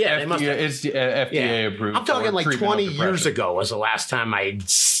approval. It's FDA approved. I'm talking like 20 years ago was the last time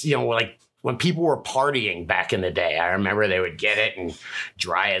like when people were partying back in the day. I remember they would get it and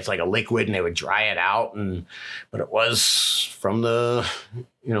dry it. It's like a liquid and they would dry it out. But it was from the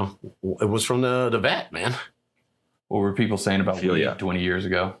vet, man. What were people saying about weed 20 years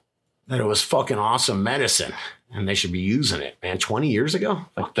ago? That it was fucking awesome medicine and they should be using it, man. 20 years ago?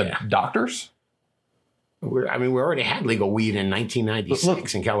 Like the doctors? We already had legal weed in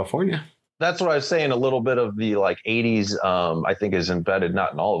 1996 in California. That's what I was saying. A little bit of the like 80s, I think is embedded,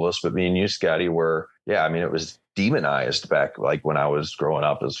 not in all of us, but me and you, Scotty, where, it was demonized back like when I was growing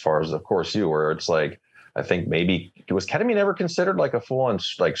up, as far as, of course, you were. It's like, I think maybe, was ketamine ever considered like a full-on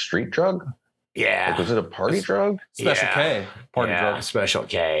like street drug? Yeah. Like, was it a party drug? Special K. Party drug. Special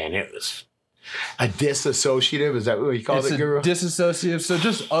K. And it was a dissociative. Is that what you call it, Guru? Dissociative. So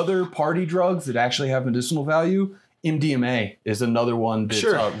just other party drugs that actually have medicinal value. MDMA is another one that's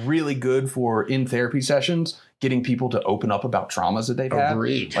really good for in therapy sessions. getting people to open up about traumas that they've had.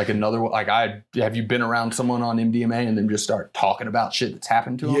 Agreed. Like have you been around someone on MDMA and then just start talking about shit that's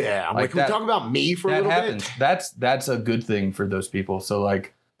happened to them? Yeah, I'm like, can we talk about me for a little happens. bit? That's a good thing for those people. So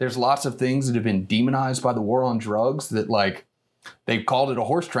like, there's lots of things that have been demonized by the war on drugs that like they called it a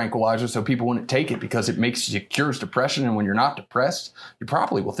horse tranquilizer so people wouldn't take it because it cures depression. And when you're not depressed, you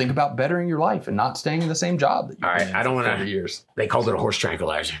probably will think about bettering your life and not staying in the same job that you've All been right, in I don't for want 30 to. years. They called it a horse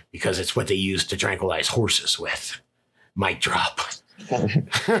tranquilizer because it's what they use to tranquilize horses with. Mic drop. That's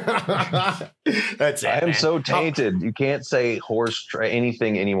it. I am man. so tainted. You can't say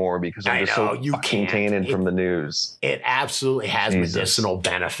anything anymore because I'm I just know, so you fucking can't. tainted from the news. It absolutely has Jesus. medicinal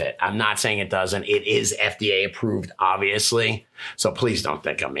benefit. I'm not saying it doesn't. It is FDA approved, obviously. So please don't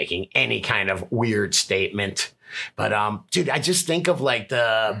think I'm making any kind of weird statement. But dude, I just think of like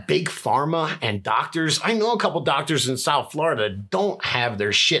the big pharma and doctors. I know a couple doctors in South Florida don't have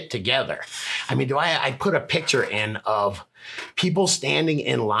their shit together. I mean, I put a picture in of people standing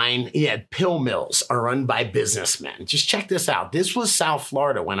in line. Yeah, pill mills are run by businessmen. Just check this out. This was South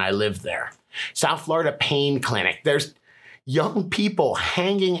Florida when I lived there. South Florida Pain Clinic. There's young people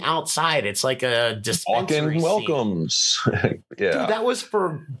hanging outside. It's like a dispensary. Walk-in scene. welcomes. Yeah. Dude, that was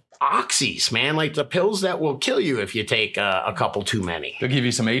for oxys, man. Like the pills that will kill you if you take a couple too many. They'll give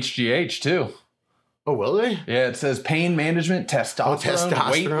you some HGH too. Oh, will they? Yeah, it says pain management,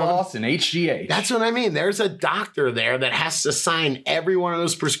 testosterone, weight testosterone. loss, and HGH. That's what I mean. There's a doctor there that has to sign every one of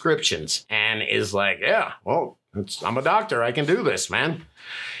those prescriptions and is like, yeah, well, I'm a doctor. I can do this, man.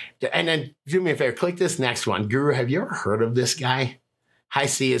 And then do me a favor, click this next one. Guru, have you ever heard of this guy? High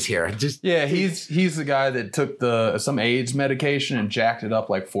C is here. He's the guy that took some AIDS medication and jacked it up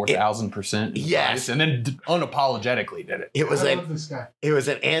like 4,000%. Yes. And then unapologetically did it. It was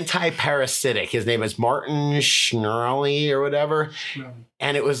an anti-parasitic. His name is Martin Schnarly or whatever.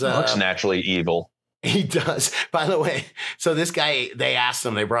 And it was Looks naturally evil. He does. By the way, so this guy, they asked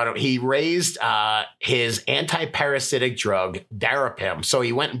him, they brought him, he raised his anti-parasitic drug, Daraprim. So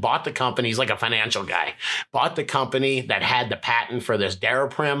he went and bought the company. He's like a financial guy. Bought the company that had the patent for this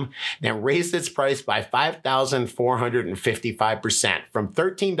Daraprim, then raised its price by 5,455% from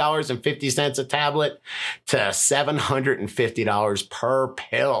 $13.50 a tablet to $750 per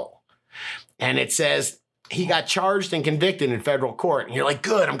pill. And it says, he got charged and convicted in federal court. And you're like,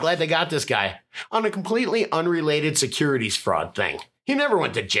 good, I'm glad they got this guy on a completely unrelated securities fraud thing. He never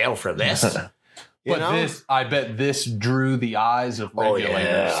went to jail for this. I bet this drew the eyes of regulators.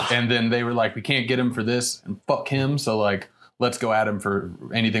 yeah. And then they were like, we can't get him for this and fuck him. So like, let's go at him for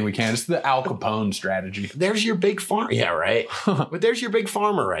anything we can. It's the Al Capone strategy. There's your big farm. Yeah, right. But there's your big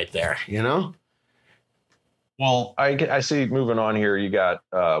farmer right there, you know? Well, I see moving on here. You got,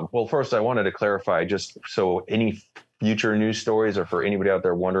 well, first I wanted to clarify just so any future news stories or for anybody out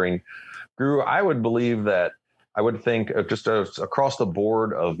there wondering, Guru, I would believe that I would think of just across the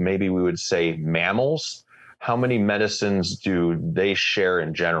board of maybe we would say mammals. How many medicines do they share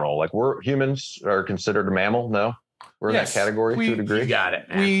in general? Like humans are considered a mammal? No? We're in that category to a degree. You got it,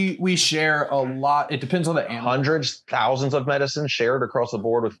 man. We share a lot. It depends on the animal. Hundreds, thousands of medicines shared across the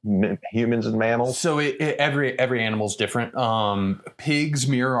board with humans and mammals. So every animal's different. Pigs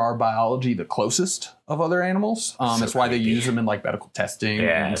mirror our biology the closest of other animals. That's why they use them in like medical testing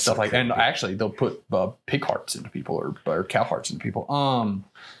and stuff like that. And actually, they'll put pig hearts into people or cow hearts into people.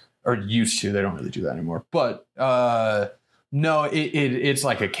 Or used to. They don't really do that anymore. But no, it's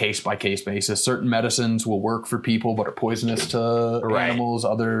like a case by case basis. Certain medicines will work for people, but are poisonous to animals.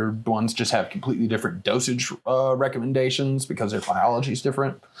 Other ones just have completely different dosage recommendations because their biology is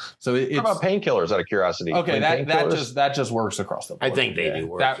different. So it's how about painkillers? Out of curiosity, okay, that just works across the board. I think they do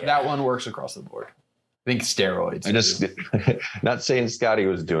work. That one works across the board. I think steroids. I just not saying Scotty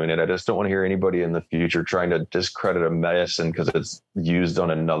was doing it. I just don't want to hear anybody in the future trying to discredit a medicine because it's used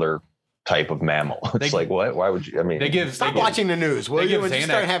on another type of mammal. It's like, what? Why would you? I mean, stop watching the news. Will you? And just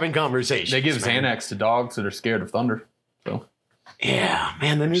start having conversations. They give Xanax to dogs that are scared of thunder. So, yeah,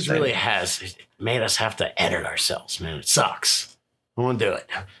 man, the news really has made us have to edit ourselves, man. It sucks. I won't do it.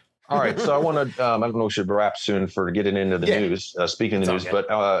 All right, so I want to. I don't know. We should wrap soon for getting into the news. Speaking of the news, but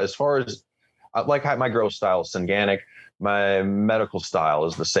as far as like my growth style is Synganic. My medical style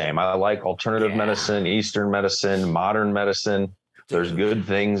is the same. I like alternative medicine, Eastern medicine, modern medicine. There's good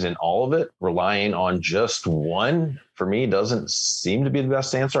things in all of it. Relying on just one, for me, doesn't seem to be the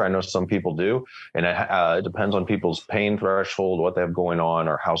best answer. I know some people do. And it depends on people's pain threshold, what they have going on,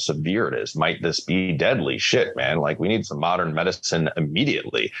 or how severe it is. Might this be deadly? Shit, man. Like, we need some modern medicine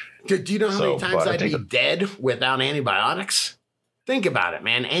immediately. Do you know how many times I'd be dead without antibiotics? Think about it,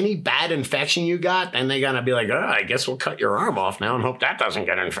 man. Any bad infection you got, and they're going to be like, oh, I guess we'll cut your arm off now and hope that doesn't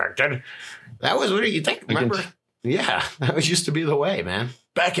get infected. That was what you think. Remember? Yeah, that was used to be the way, man.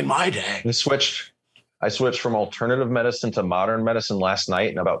 Back in my day. I switched from alternative medicine to modern medicine last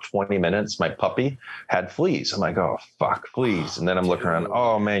night in about 20 minutes. My puppy had fleas. I'm like, oh, fuck, fleas. And then I'm looking around,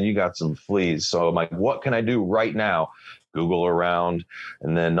 oh, man, you got some fleas. So I'm like, what can I do right now? Google around.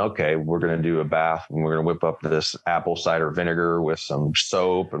 And then, okay, we're going to do a bath and we're going to whip up this apple cider vinegar with some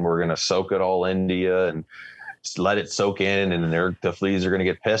soap and we're going to soak it all into you and let it soak in, and the fleas are going to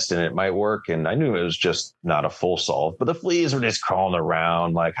get pissed and it might work. And I knew it was just not a full solve, but the fleas were just crawling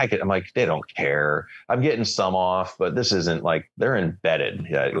around. Like I'm like, they don't care. I'm getting some off, but this isn't like they're embedded.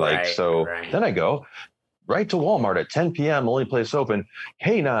 Yeah. Then I go right to Walmart at 10 p.m. Only place open.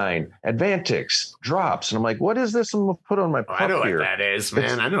 Canine, Advantix, drops. And I'm like, what is this? I'm going to put on my pup I know here. what that is,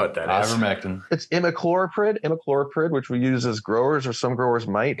 man. I know what that is. Ivermectin. It's imichloropride, which we use as growers, or some growers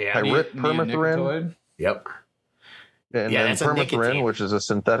might. Yeah. Permethrin. Neonicotinoid. Yep. And Yeah, then that's a permethrin, nicotine. which is a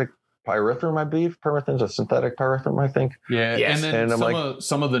synthetic pyrethrum, I believe. Permethrin's a synthetic pyrethrum, I think. Yeah, Yes. and then And I'm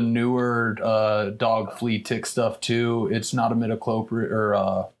some of the newer dog flea tick stuff too. It's not a imidacloprid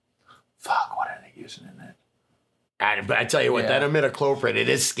or fuck. What are they using in it? But I tell you what, Yeah. that imidacloprid, it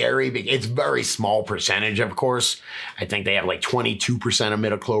is scary. It's very small percentage, of course. I think they have like 22%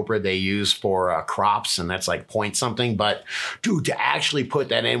 imidacloprid they use for crops, and that's like point something. But dude, to actually put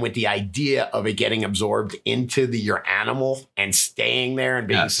that in with the idea of it getting absorbed into your animal and staying there and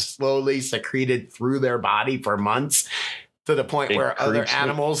being slowly secreted through their body for months to the point It where other creeps me.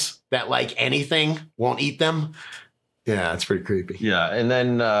 animals that like anything won't eat them. Yeah, it's pretty creepy. Yeah. And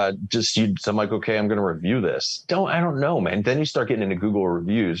then so I'm like, okay, I'm going to review this. I don't know, man. Then you start getting into Google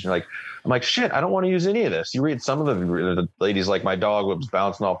reviews. And I'm like, shit, I don't want to use any of this. You read some of the ladies like, my dog was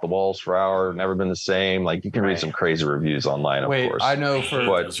bouncing off the walls for hours, never been the same. Like, you can read some crazy reviews online, of course. I know for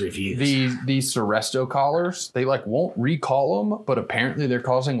Those reviews. these Seresto collars, they like won't recall them, but apparently they're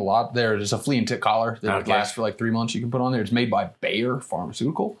causing a lot. There's a flea and tick collar that Okay. lasts for like 3 months. You can put on there. It's made by Bayer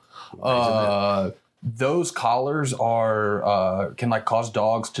Pharmaceutical. Those collars are can like cause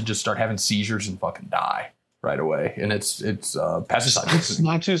dogs to just start having seizures and fucking die right away, and it's pesticide. It's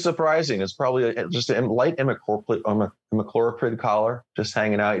not too surprising. It's probably just a light imichloropride collar just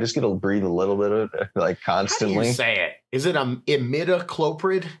hanging out. You just get to breathe a little bit of it, like How do constantly. you say it? Is it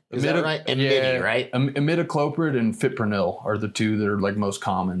imidacloprid? Is that right? Imidi, right? Imidacloprid and fipronil are the two that are like most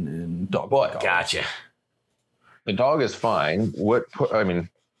common in dog. But- collars. Gotcha. The dog is fine.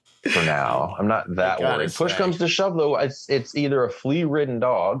 For now, I'm not that I gotta worried. Push say. comes to shove, though, it's either a flea-ridden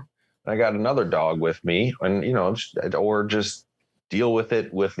dog. I got another dog with me, and or just deal with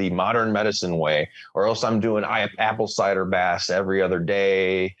it with the modern medicine way, or else I'm doing apple cider baths every other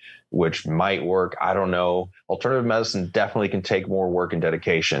day, which might work. I don't know. Alternative medicine definitely can take more work and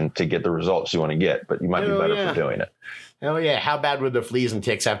dedication to get the results you want to get, but you might be Hell better yeah. for doing it. Hell yeah. How bad would the fleas and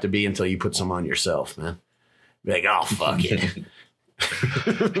ticks have to be until you put some on yourself, man? Be like, oh, fuck it.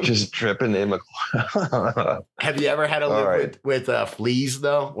 Just dripping in. Have you ever had to All live right. with fleas,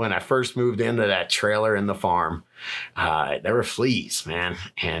 though? When I first moved into that trailer in the farm, there were fleas, man.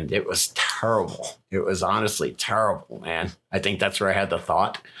 And it was terrible. It was honestly terrible, man. I think that's where I had the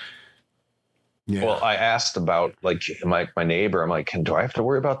thought. Yeah. Well, I asked about like my neighbor. I'm like, do I have to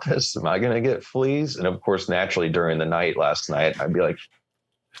worry about this? Am I going to get fleas? And of course, naturally, during the night last night, I'd be like,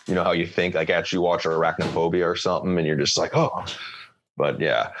 you know how you think like after you watch Arachnophobia or something, and you're just like, oh. But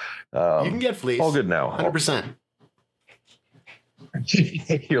yeah, you can get fleas. all good now. 100%.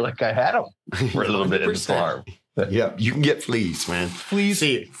 You're like, I had them for a little bit in the 100%. farm. Yep, you can get fleas, man.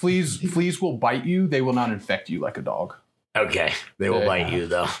 Fleas will bite you. They will not infect you like a dog. Okay, they will Yeah. bite you,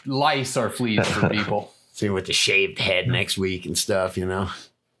 though. Lice are fleas for people. See, with the shaved head next week and stuff, you know?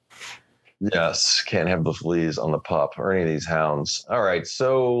 Yes, can't have the fleas on the pup or any of these hounds. All right,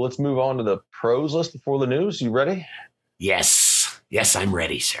 so let's move on to the pros list before the news. You ready? Yes. Yes, I'm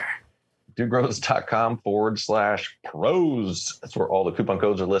ready, sir. dudegrows.com/pros. That's where all the coupon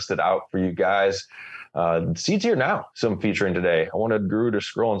codes are listed out for you guys. Seeds here now, some featuring today. I wanted Drew to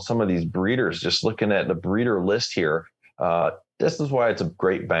scroll on some of these breeders, just looking at the breeder list here. This is why it's a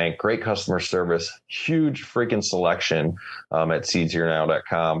great bank, great customer service, huge freaking selection at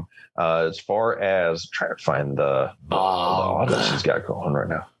seedsherenow.com. As far as trying to find the Bog. audits he's got going right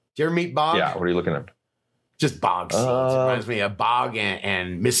now. Do you ever meet Bog? Yeah, what are you looking at? Just Bog seeds. It reminds me of Bog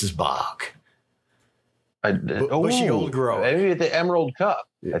and Mrs. Bog. Bushy old growth. Maybe at the Emerald Cup.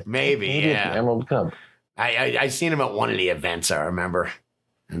 Maybe, Maybe at the yeah. Emerald Cup. I seen him at one of the events, I remember.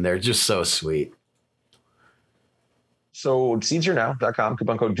 And they're just so sweet. So seedsarenow.com,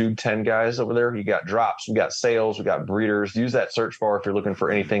 coupon code dude10 guys over there. You got drops, we got sales, we got breeders. Use that search bar if you're looking for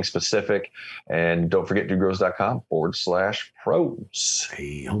anything specific. And don't forget dudegrows.com/pros.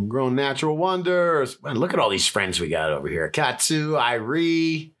 Hey, homegrown natural wonders. Man, look at all these friends we got over here. Katsu,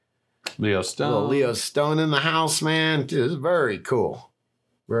 Irie, Leo Stone. little Leo Stone in the house, man. Dude, this is very cool.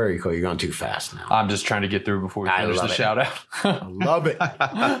 Very cool. You're going too fast now. I'm just trying to get through before we I finish the love it. shout I out. love it.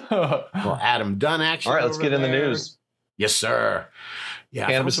 Well, Adam Dunn, actually. All right, let's get in the news. Yes, sir. Yeah,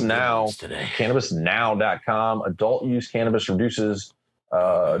 Cannabis I found some good Now, ones today. cannabisnow.com. Adult use cannabis reduces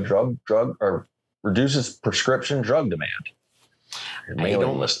reduces prescription drug demand. Your Hey, mailing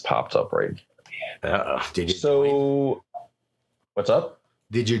don't- list popped up right. Did you join? So, what's up?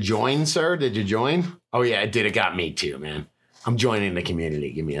 Did you join, sir? Did you join? Oh, yeah, it did. It got me too, man. I'm joining the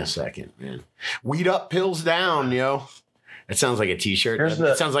community. Give me a second, man. Weed up, pills down, yo. It sounds like a t-shirt.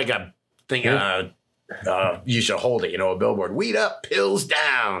 It sounds like a thing. You should hold it, a billboard. Weed up, pills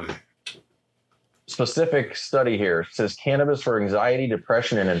down. Specific study here. It says cannabis for anxiety,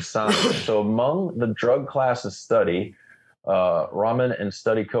 depression, and insomnia. So among the drug classes study, Raman and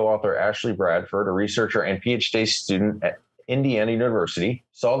study co-author Ashley Bradford, a researcher and PhD student at Indiana University,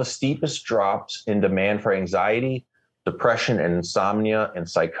 saw the steepest drops in demand for anxiety, depression, and insomnia and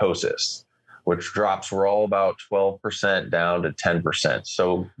psychosis, which drops were all about 12% down to 10%.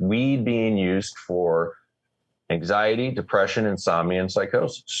 So weed being used for anxiety, depression, insomnia, and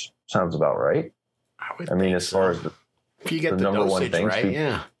psychosis. Sounds about right. I mean, as far as if you get the the number one dosage things right, people-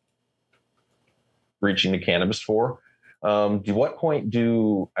 yeah. reaching to cannabis for. To what point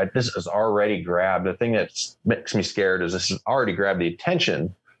this is already grabbed? The thing that makes me scared is this has already grabbed the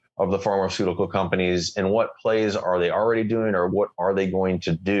attention of the pharmaceutical companies. And what plays are they already doing, or what are they going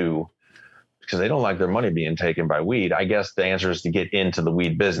to do? Because they don't like their money being taken by weed. I guess the answer is to get into the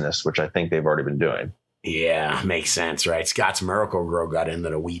weed business, which I think they've already been doing. Yeah, makes sense, right? Scott's Miracle Grow got into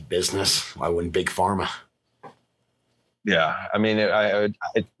the weed business. Why wouldn't Big Pharma? Yeah, I mean,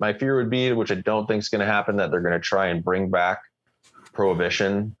 my fear would be, which I don't think is going to happen, that they're going to try and bring back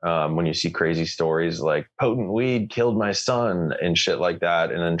prohibition. When you see crazy stories like potent weed killed my son and shit like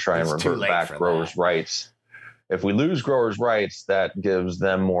that, and then try and It's too revert late back for growers' that. rights. If we lose growers' rights, that gives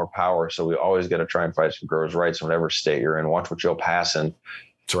them more power. So we always got to try and fight for growers' rights in whatever state you're in. Watch what you're passing.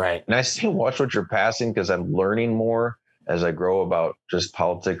 That's right. And I say watch what you're passing because I'm learning more as I grow about just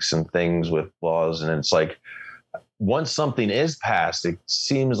politics and things with laws. And it's like, once something is passed, it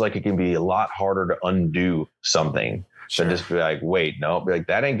seems like it can be a lot harder to undo something. Sure. So just be like, wait, no, be like,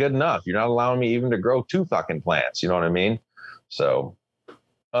 that ain't good enough. You're not allowing me even to grow 2 fucking plants. You know what I mean? So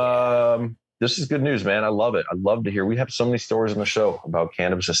this is good news, man. I love it. I love to hear. We have so many stories on the show about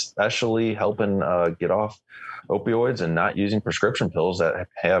cannabis, especially helping get off opioids and not using prescription pills that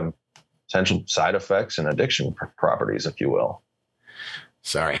have potential side effects and addiction properties, if you will.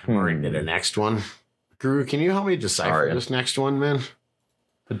 Sorry, I'm already to the next one. Guru, can you help me decipher Sorry. this next one, man?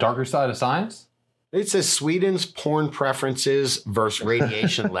 The darker side of science? It says Sweden's porn preferences versus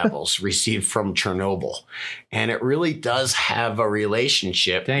radiation levels received from Chernobyl. And it really does have a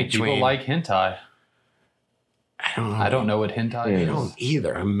relationship Dang, between... people like hentai. I don't know what hentai I is. don't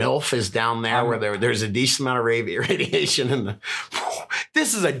either. MILF is down there where there's a decent amount of radiation in the...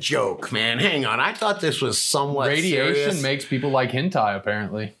 This is a joke, man. Hang on. I thought this was somewhat Radiation serious. makes people like hentai,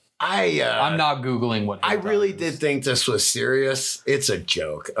 apparently. I'm not Googling what hentai I really is. did think this was serious. It's a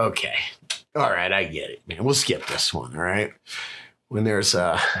joke. Okay. All right, I get it, man. We'll skip this one, all right? When there's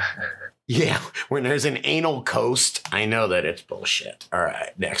when there's an anal coast, I know that it's bullshit. All right,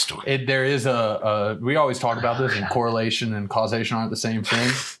 next one. There is we always talk about this, and correlation and causation aren't the same thing.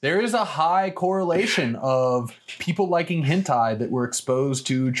 There is a high correlation of people liking hentai that were exposed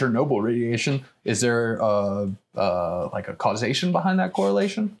to Chernobyl radiation. Is there like a causation behind that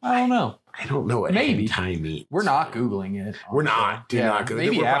correlation? I don't know. I don't know what Maybe. hentai means. We're not Googling it. We're not. Do Yeah, not go.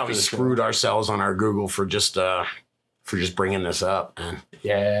 maybe We're after probably the show. screwed ourselves on our Google for just bringing this up, man.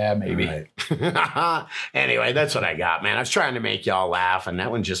 Yeah, maybe. Right. Anyway, that's what I got, man. I was trying to make y'all laugh, and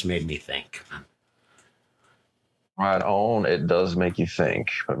that one just made me think. Right on. It does make you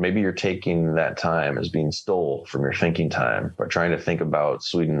think, but maybe you're taking that time as being stole from your thinking time by trying to think about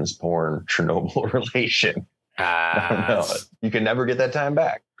Sweden's porn Chernobyl relation. I don't know. You can never get that time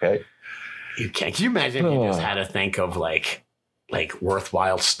back. Okay. You can't. Can you imagine if you just had to think of like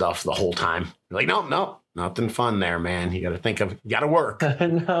worthwhile stuff the whole time? You're like, no, nothing fun there, man. You got to work.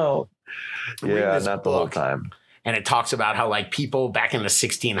 No. Read Yeah, this not the whole book. time. And it talks about how like people back in the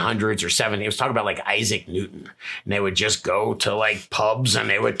 1600s or 70s, it was talking about like Isaac Newton, and they would just go to like pubs and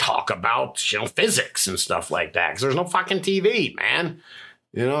they would talk about, physics and stuff like that. Cause there's no fucking TV, man.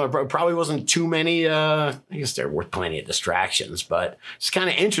 You know, there probably wasn't too many. I guess there were plenty of distractions, but it's kind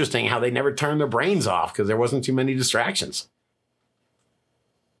of interesting how they never turned their brains off because there wasn't too many distractions.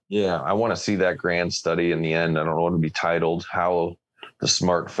 Yeah, I want to see that grand study in the end. I don't know what it'd be titled, How the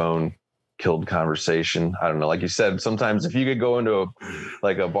Smartphone Killed Conversation. I don't know. Like you said, sometimes if you could go into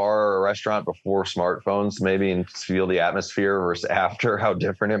a bar or a restaurant before smartphones, maybe, and feel the atmosphere versus after, how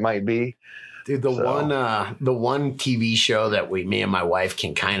different it might be. Dude, the one TV show that me and my wife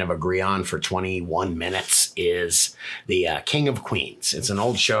can kind of agree on for 21 minutes is the King of Queens. It's an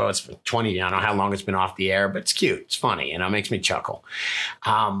old show. It's 20. I don't know how long it's been off the air, but it's cute. It's funny. It makes me chuckle.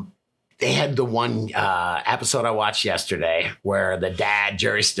 They had the one episode I watched yesterday where the dad,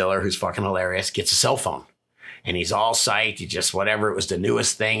 Jerry Stiller, who's fucking hilarious, gets a cell phone. And he's all psyched. He just, whatever, it was the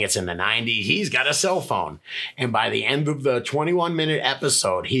newest thing. It's in the 90s. He's got a cell phone. And by the end of the 21-minute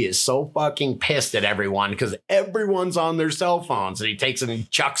episode, he is so fucking pissed at everyone because everyone's on their cell phones. And he takes it and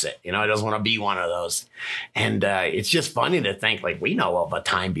chucks it. You know, he doesn't want to be one of those. And it's just funny to think, like, we know of a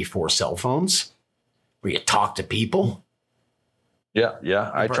time before cell phones where you talk to people. Yeah.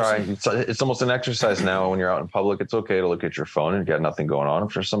 I try. It's almost an exercise now when you're out in public. It's okay to look at your phone and you got nothing going on.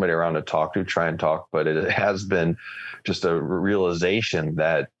 If there's somebody around to talk to, try and talk. But it has been just a realization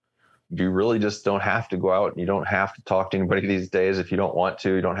that you really just don't have to go out and you don't have to talk to anybody these days if you don't want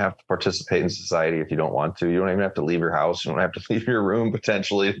to. You don't have to participate in society if you don't want to. You don't even have to leave your house. You don't have to leave your room,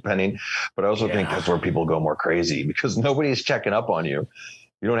 potentially, depending. But I also think that's where people go more crazy because nobody's checking up on you.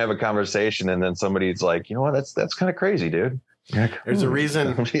 You don't have a conversation and then somebody's like, you know what, that's kind of crazy, dude. There's a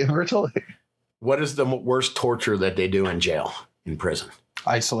reason. What is the worst torture that they do in jail, in prison?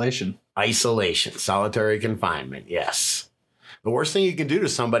 Isolation, solitary confinement. Yes. The worst thing you can do to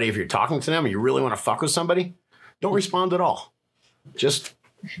somebody if you're talking to them and you really want to fuck with somebody, don't respond at all. Just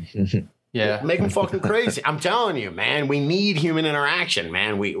make them fucking crazy. I'm telling you, man, we need human interaction,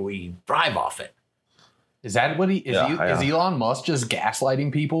 man. We thrive off it. Is that what is Elon Musk just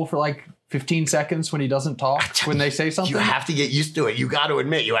gaslighting people for like 15 seconds when he doesn't talk, when they say something? You have to get used to it. You got to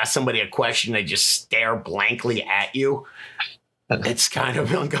admit, you ask somebody a question, they just stare blankly at you. It's kind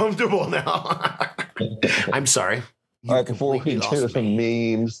of uncomfortable now. I'm sorry. All right, before we do some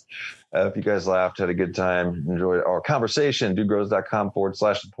memes, if you guys laughed, had a good time, enjoyed our conversation,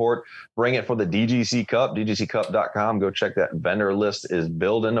 dudegrows.com/support. Bring it for the DGC Cup, dgccup.com. Go check that vendor list is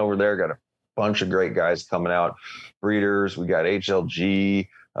building over there. Got a bunch of great guys coming out. Breeders, we got HLG,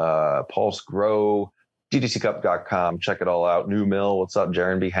 Pulse Grow, dgccup.com. Check it all out. New Mill, what's up,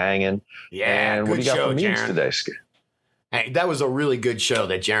 Jaron? Be hanging. Yeah, and good what do you got show, for memes Jaron. today? Hey, that was a really good show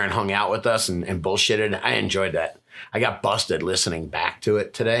that Jaron hung out with us and bullshitted. I enjoyed that. I got busted listening back to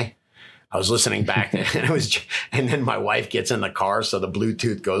it today. I was listening back and then my wife gets in the car. So the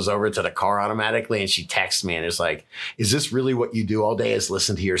Bluetooth goes over to the car automatically. And she texts me and is like, is this really what you do all day is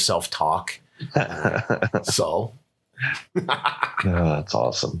listen to yourself talk? So. That's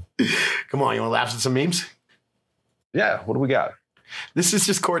awesome. Come on. You want to laugh at some memes? Yeah. What do we got? This is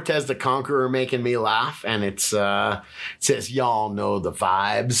just Cortez the Conqueror making me laugh. And it says, y'all know the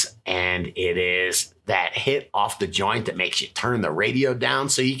vibes. And it is that hit off the joint that makes you turn the radio down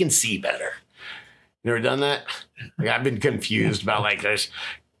so you can see better. You ever done that? Like, I've been confused about like there's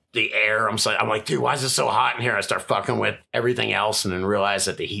the air. I'm like, dude, why is it so hot in here? I start fucking with everything else and then realize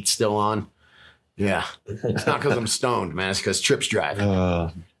that the heat's still on. Yeah. It's not because I'm stoned, man. It's because Tripp's driving.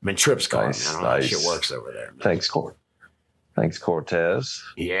 I'm in Tripp's car. Nice, I don't know how shit works over there. Man. Thanks, Cortez.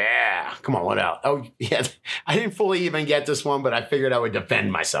 Yeah. Come on, what else? Oh, yeah. I didn't fully even get this one, but I figured I would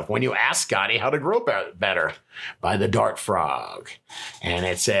defend myself. When you ask Scotty how to grow better by the Dart Frog. And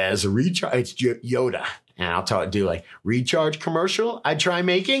it says, recharge. It's Yoda. And I'll do like, recharge commercial I try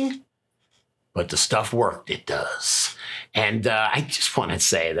making, but the stuff worked. It does. And I just want to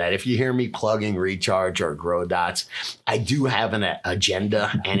say that if you hear me plugging Recharge or Grow Dots, I do have an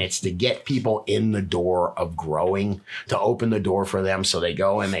agenda, and it's to get people in the door of growing, to open the door for them so they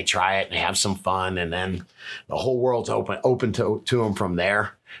go and they try it and they have some fun, and then the whole world's open to them from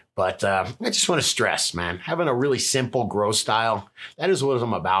there. But I just want to stress, man, having a really simple grow style, that is what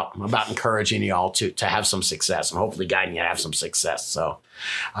I'm about. I'm about encouraging you all to have some success and hopefully guiding you to have some success. So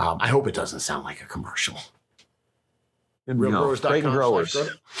I hope it doesn't sound like a commercial. Great growers. I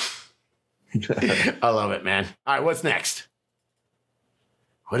love it, man. All right, what's next?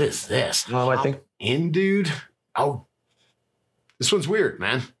 What is this? I think dude. Oh, this one's weird,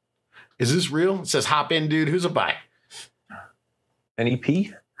 man. Is this real? It says hop in, dude. Who's it by? NEP?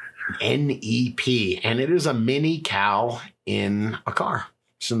 NEP. And it is a mini cow in a car.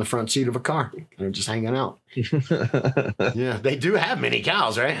 It's in the front seat of a car. They're just hanging out. Yeah, they do have mini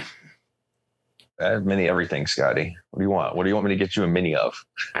cows, right? Mini everything, Scotty. What do you want? What do you want me to get you a mini of?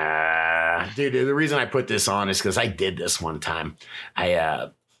 Dude, the reason I put this on is because I did this one time.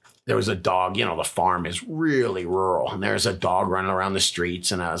 There was a dog, the farm is really rural, and there's a dog running around the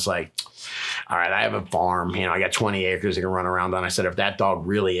streets. And I was like, all right, I have a farm, I got 20 acres I can run around on. I said, if that dog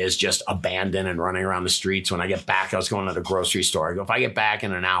really is just abandoned and running around the streets, when I get back, I was going to the grocery store. I go, if I get back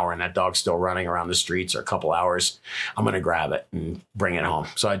in an hour and that dog's still running around the streets or a couple hours, I'm going to grab it and bring it home.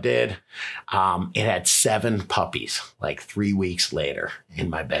 So I did. It had 7 puppies, like 3 weeks later in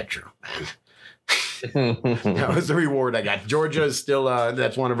my bedroom, man. That was the reward I got. Georgia is still,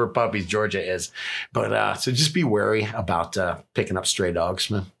 that's one of her puppies. Georgia is. But so just be wary about picking up stray dogs,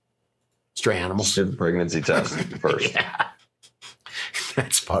 man. Stray animals. Did the pregnancy test first. Yeah.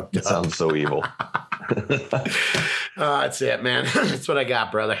 That's fucked up. Sounds so evil. That's it, man. That's what I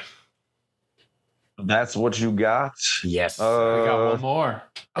got, brother. That's what you got? Yes. We got one more.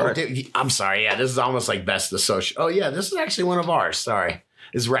 Oh, right. dude, I'm sorry. Yeah, this is almost like best of social. Oh, yeah, this is actually one of ours. Sorry.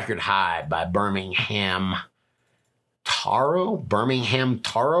 This is Record High by Birmingham Taro. Birmingham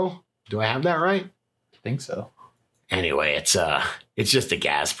Taro. Do I have that right? I think so. Anyway, it's just the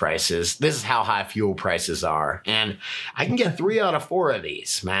gas prices. This is how high fuel prices are. And I can get 3 out of 4 of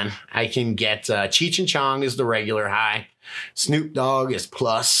these, man. I can get Cheech and Chong is the regular high. Snoop Dogg is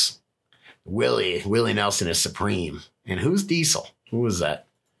plus. Willie Nelson is supreme. And who's Diesel? Who is that?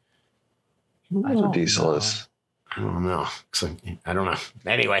 I know what Diesel is. I don't know. I don't know.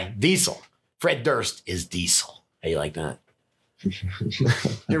 Anyway, Diesel. Fred Durst is Diesel. How you like that? You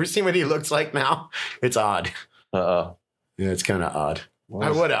ever seen what he looks like now? It's odd. Uh-oh. Yeah, it's kind of odd.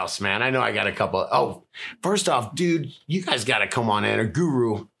 What else, man? I know I got a couple. Oh, first off, dude, you guys got to come on in. Or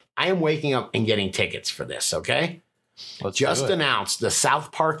Guru, I am waking up and getting tickets for this, okay? Let's Just do it. announced the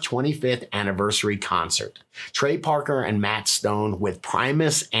South Park 25th anniversary concert. Trey Parker and Matt Stone with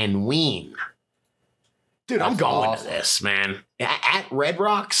Primus and Ween. Dude, I'm That's going awesome. to this, man. At Red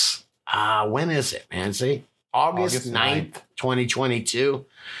Rocks. When is it, man? See? August 9th, 2022.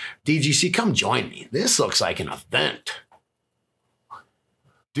 DGC, come join me. This looks like an event.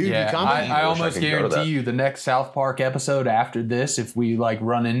 Dude, Yeah, you coming? I wish I almost could go to guarantee that. you the next South Park episode after this, if we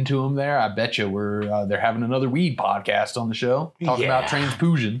run into them there, I bet you they're having another weed podcast on the show talking about Yeah.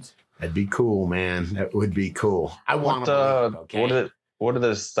 transfusions. That'd be cool, man. That would be cool. I want to believe, okay? What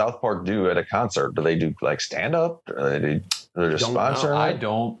does South Park do at a concert? Do they do stand up? They're just Don't know. sponsoring? I it?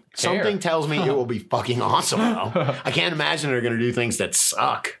 don't care. Something tells me it will be fucking awesome, though. I can't imagine they're going to do things that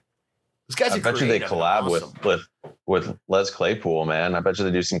suck. These guys I are bet you they creative and collab awesome. with Les Claypool, man. I bet you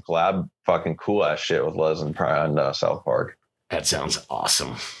they do some collab fucking cool ass shit with Les and South Park. That sounds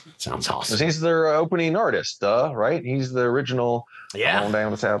awesome. Sounds 'Cause awesome. he's their opening artist, right? He's the original. Yeah, Going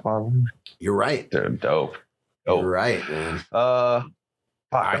down with South Park. you're right. Dude, dope. You're right, man.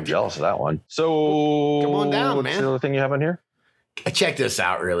 Fuck, I'm jealous of that one. So Come on down, what's man. the other thing you have in here? Check this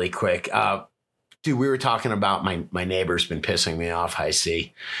out really quick. Dude, we were talking about my neighbor's been pissing me off, I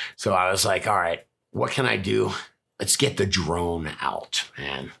see. So I was like, all right, what can I do? Let's get the drone out,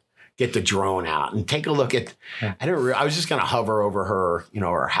 man. Get the drone out and take a look at, I was just going to hover over her,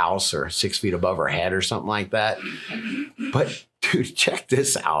 her house or 6 feet above her head or something like that. But dude, check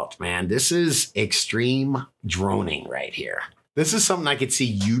this out, man. This is extreme droning right here. This is something I could see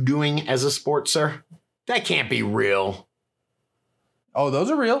you doing as a sportser. That can't be real. Oh,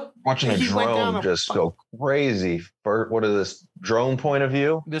 those are real. Watching a He went down drone a- just go crazy. What is this drone point of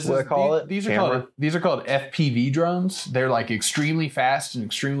view? This what is I call it. These are Camera? called FPV drones. They're extremely fast and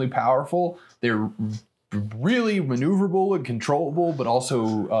extremely powerful. They're really maneuverable and controllable, but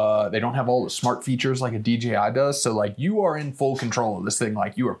also they don't have all the smart features like a DJI does. So you are in full control of this thing,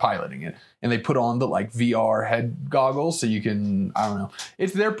 like you are piloting it. And they put on the VR head goggles so you can, I don't know.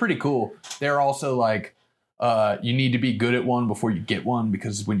 They're pretty cool. They're also you need to be good at one before you get one,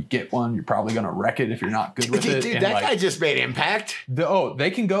 because when you get one, you're probably gonna wreck it if you're not good with it. Dude, And, that guy just made impact.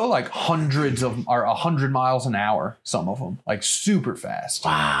 they can go hundreds of or 100 miles an hour. Some of them super fast.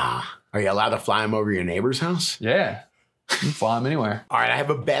 Wow. Are you allowed to fly him over your neighbor's house? Yeah, you can fly them anywhere. All right, I have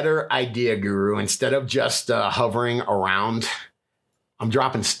a better idea, Guru. Instead of just hovering around, I'm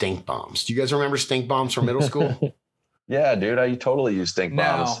dropping stink bombs. Do you guys remember stink bombs from middle school? Yeah, dude, I totally use stink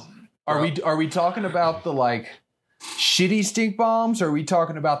bombs. Now, are we talking about the shitty stink bombs? Or are we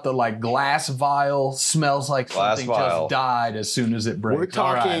talking about the glass vial smells like Glass something vial. just died as soon as it breaks? We're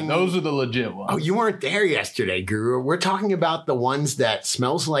All right, talking- those are the legit ones. Oh, you weren't there yesterday, Guru. We're talking about the ones that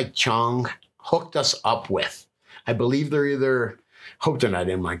Smells Like Chong hooked us up with. I believe they're either, hope they're not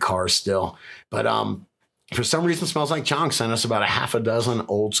in my car still, but for some reason, Smells Like Chong sent us about a half a dozen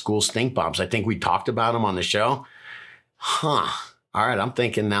old school stink bombs. I think we talked about them on the show. Huh. All right, I'm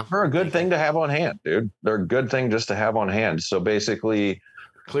thinking now. They're a good thing to have on hand, dude. They're a good thing just to have on hand. So basically,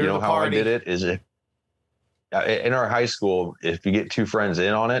 Clear you know the how party. I did it is in our high school, if you get two friends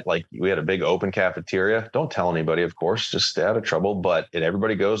in on it, like we had a big open cafeteria, don't tell anybody, of course, just stay out of trouble. But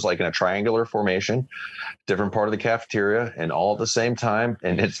everybody goes like in a triangular formation, different part of the cafeteria, and all at the same time.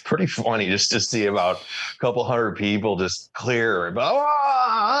 And it's pretty funny just to see about a couple hundred people just clear.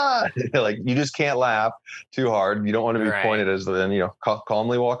 Like you just can't laugh too hard. You don't want to be Right. pointed as then,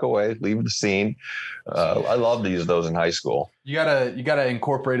 calmly walk away, leave the scene. I love to use those in high school. You gotta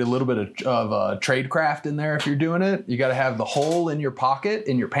incorporate a little bit of tradecraft in there if you're doing it. You gotta have the hole in your pocket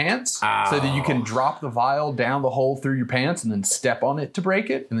in your pants so that you can drop the vial down the hole through your pants and then step on it to break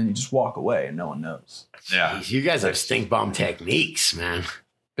it, and then you just walk away and no one knows. Yeah. Jeez, you guys have stink bomb techniques, man.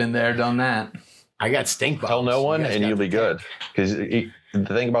 Been there, done that. I got stink bombs. Tell no one You guys and got you'll the be good. tech. Because the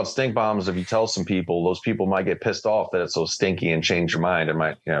thing about stink bombs, if you tell some people, those people might get pissed off that it's so stinky and change your mind and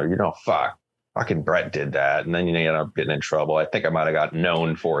might, fuck, fucking Brett did that. And then you end up getting in trouble. I think I might have got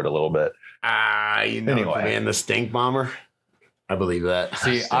known for it a little bit. Anyway. Man, the stink bomber. I believe that.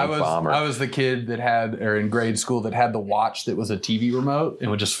 See, Stink I bomber. was the kid that had, or in grade school, that had the watch that was a TV remote and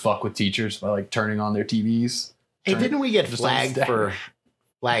would just fuck with teachers by like turning on their TVs. Hey, didn't we get Just flagged understand.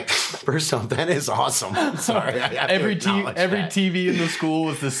 for something? That is awesome. Sorry. I have to Every acknowledge that. TV in the school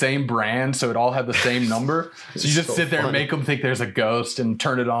was the same brand, so it all had the same number. So you just So sit there and funny. make them think there's a ghost and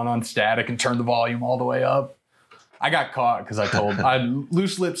turn it on static and turn the volume all the way up. I got caught because I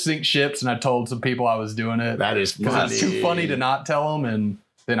loose lip sync ships and I told some people I was doing it That is because funny. it's too funny to not tell them, and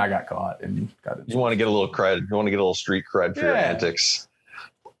then I got caught and got it. You want to get a little cred. You want to get a little street cred for your Yeah. antics.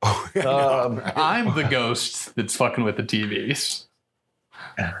 Um, I'm the ghost that's fucking with the TVs.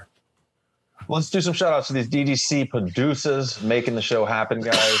 Let's do some shout outs to these DDC producers making the show happen,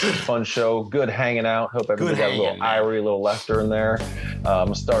 guys. Fun show. Good hanging out. Hope everybody got a little hanging out. Irie, a little Lefter in there.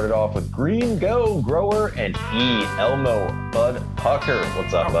 Started off with Green Go Grower and E. Elmo Bud Pucker.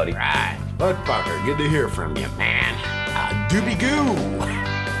 What's up, buddy? Right. Bud Pucker, good to hear from you, man. Doobie Goo.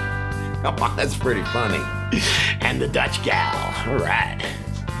 Come on, that's pretty funny. And the Dutch gal. All right.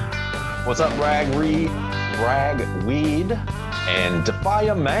 What's up, Ragweed, and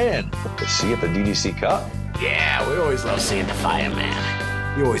Defy Man? Hope to see you at the DDC Cup. Yeah, we always love seeing the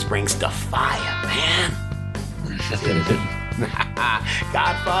fireman. He always brings the fire, man.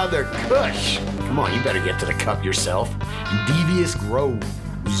 Godfather Kush. Come on, you better get to the cup yourself. Devious Grove.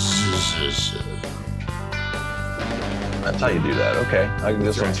 That's how you do that. Okay.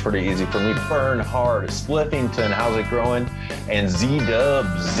 This one's pretty easy for me. Bernhard Spliffington. How's it growing? And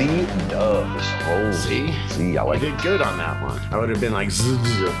Z-Dubs. Oh, See? Z, I I like it. did good on that one. I would have been like Z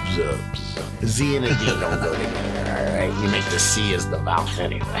and a D don't go together. All right, you make the C as the vowel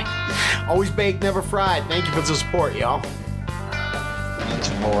anyway. Always baked, never fried. Thank you for the support, y'all. That's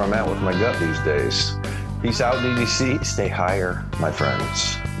where I'm at with my gut these days. Peace out, DDC. Stay higher, my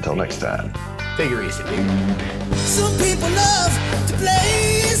friends. Until next time. Take it easy, dude. Some people love to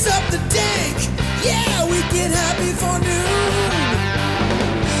blaze up the dank. Yeah, we get happy for noon.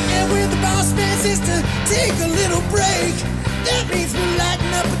 And when the boss man says to take a little break, that means we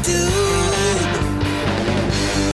lighten up a tune.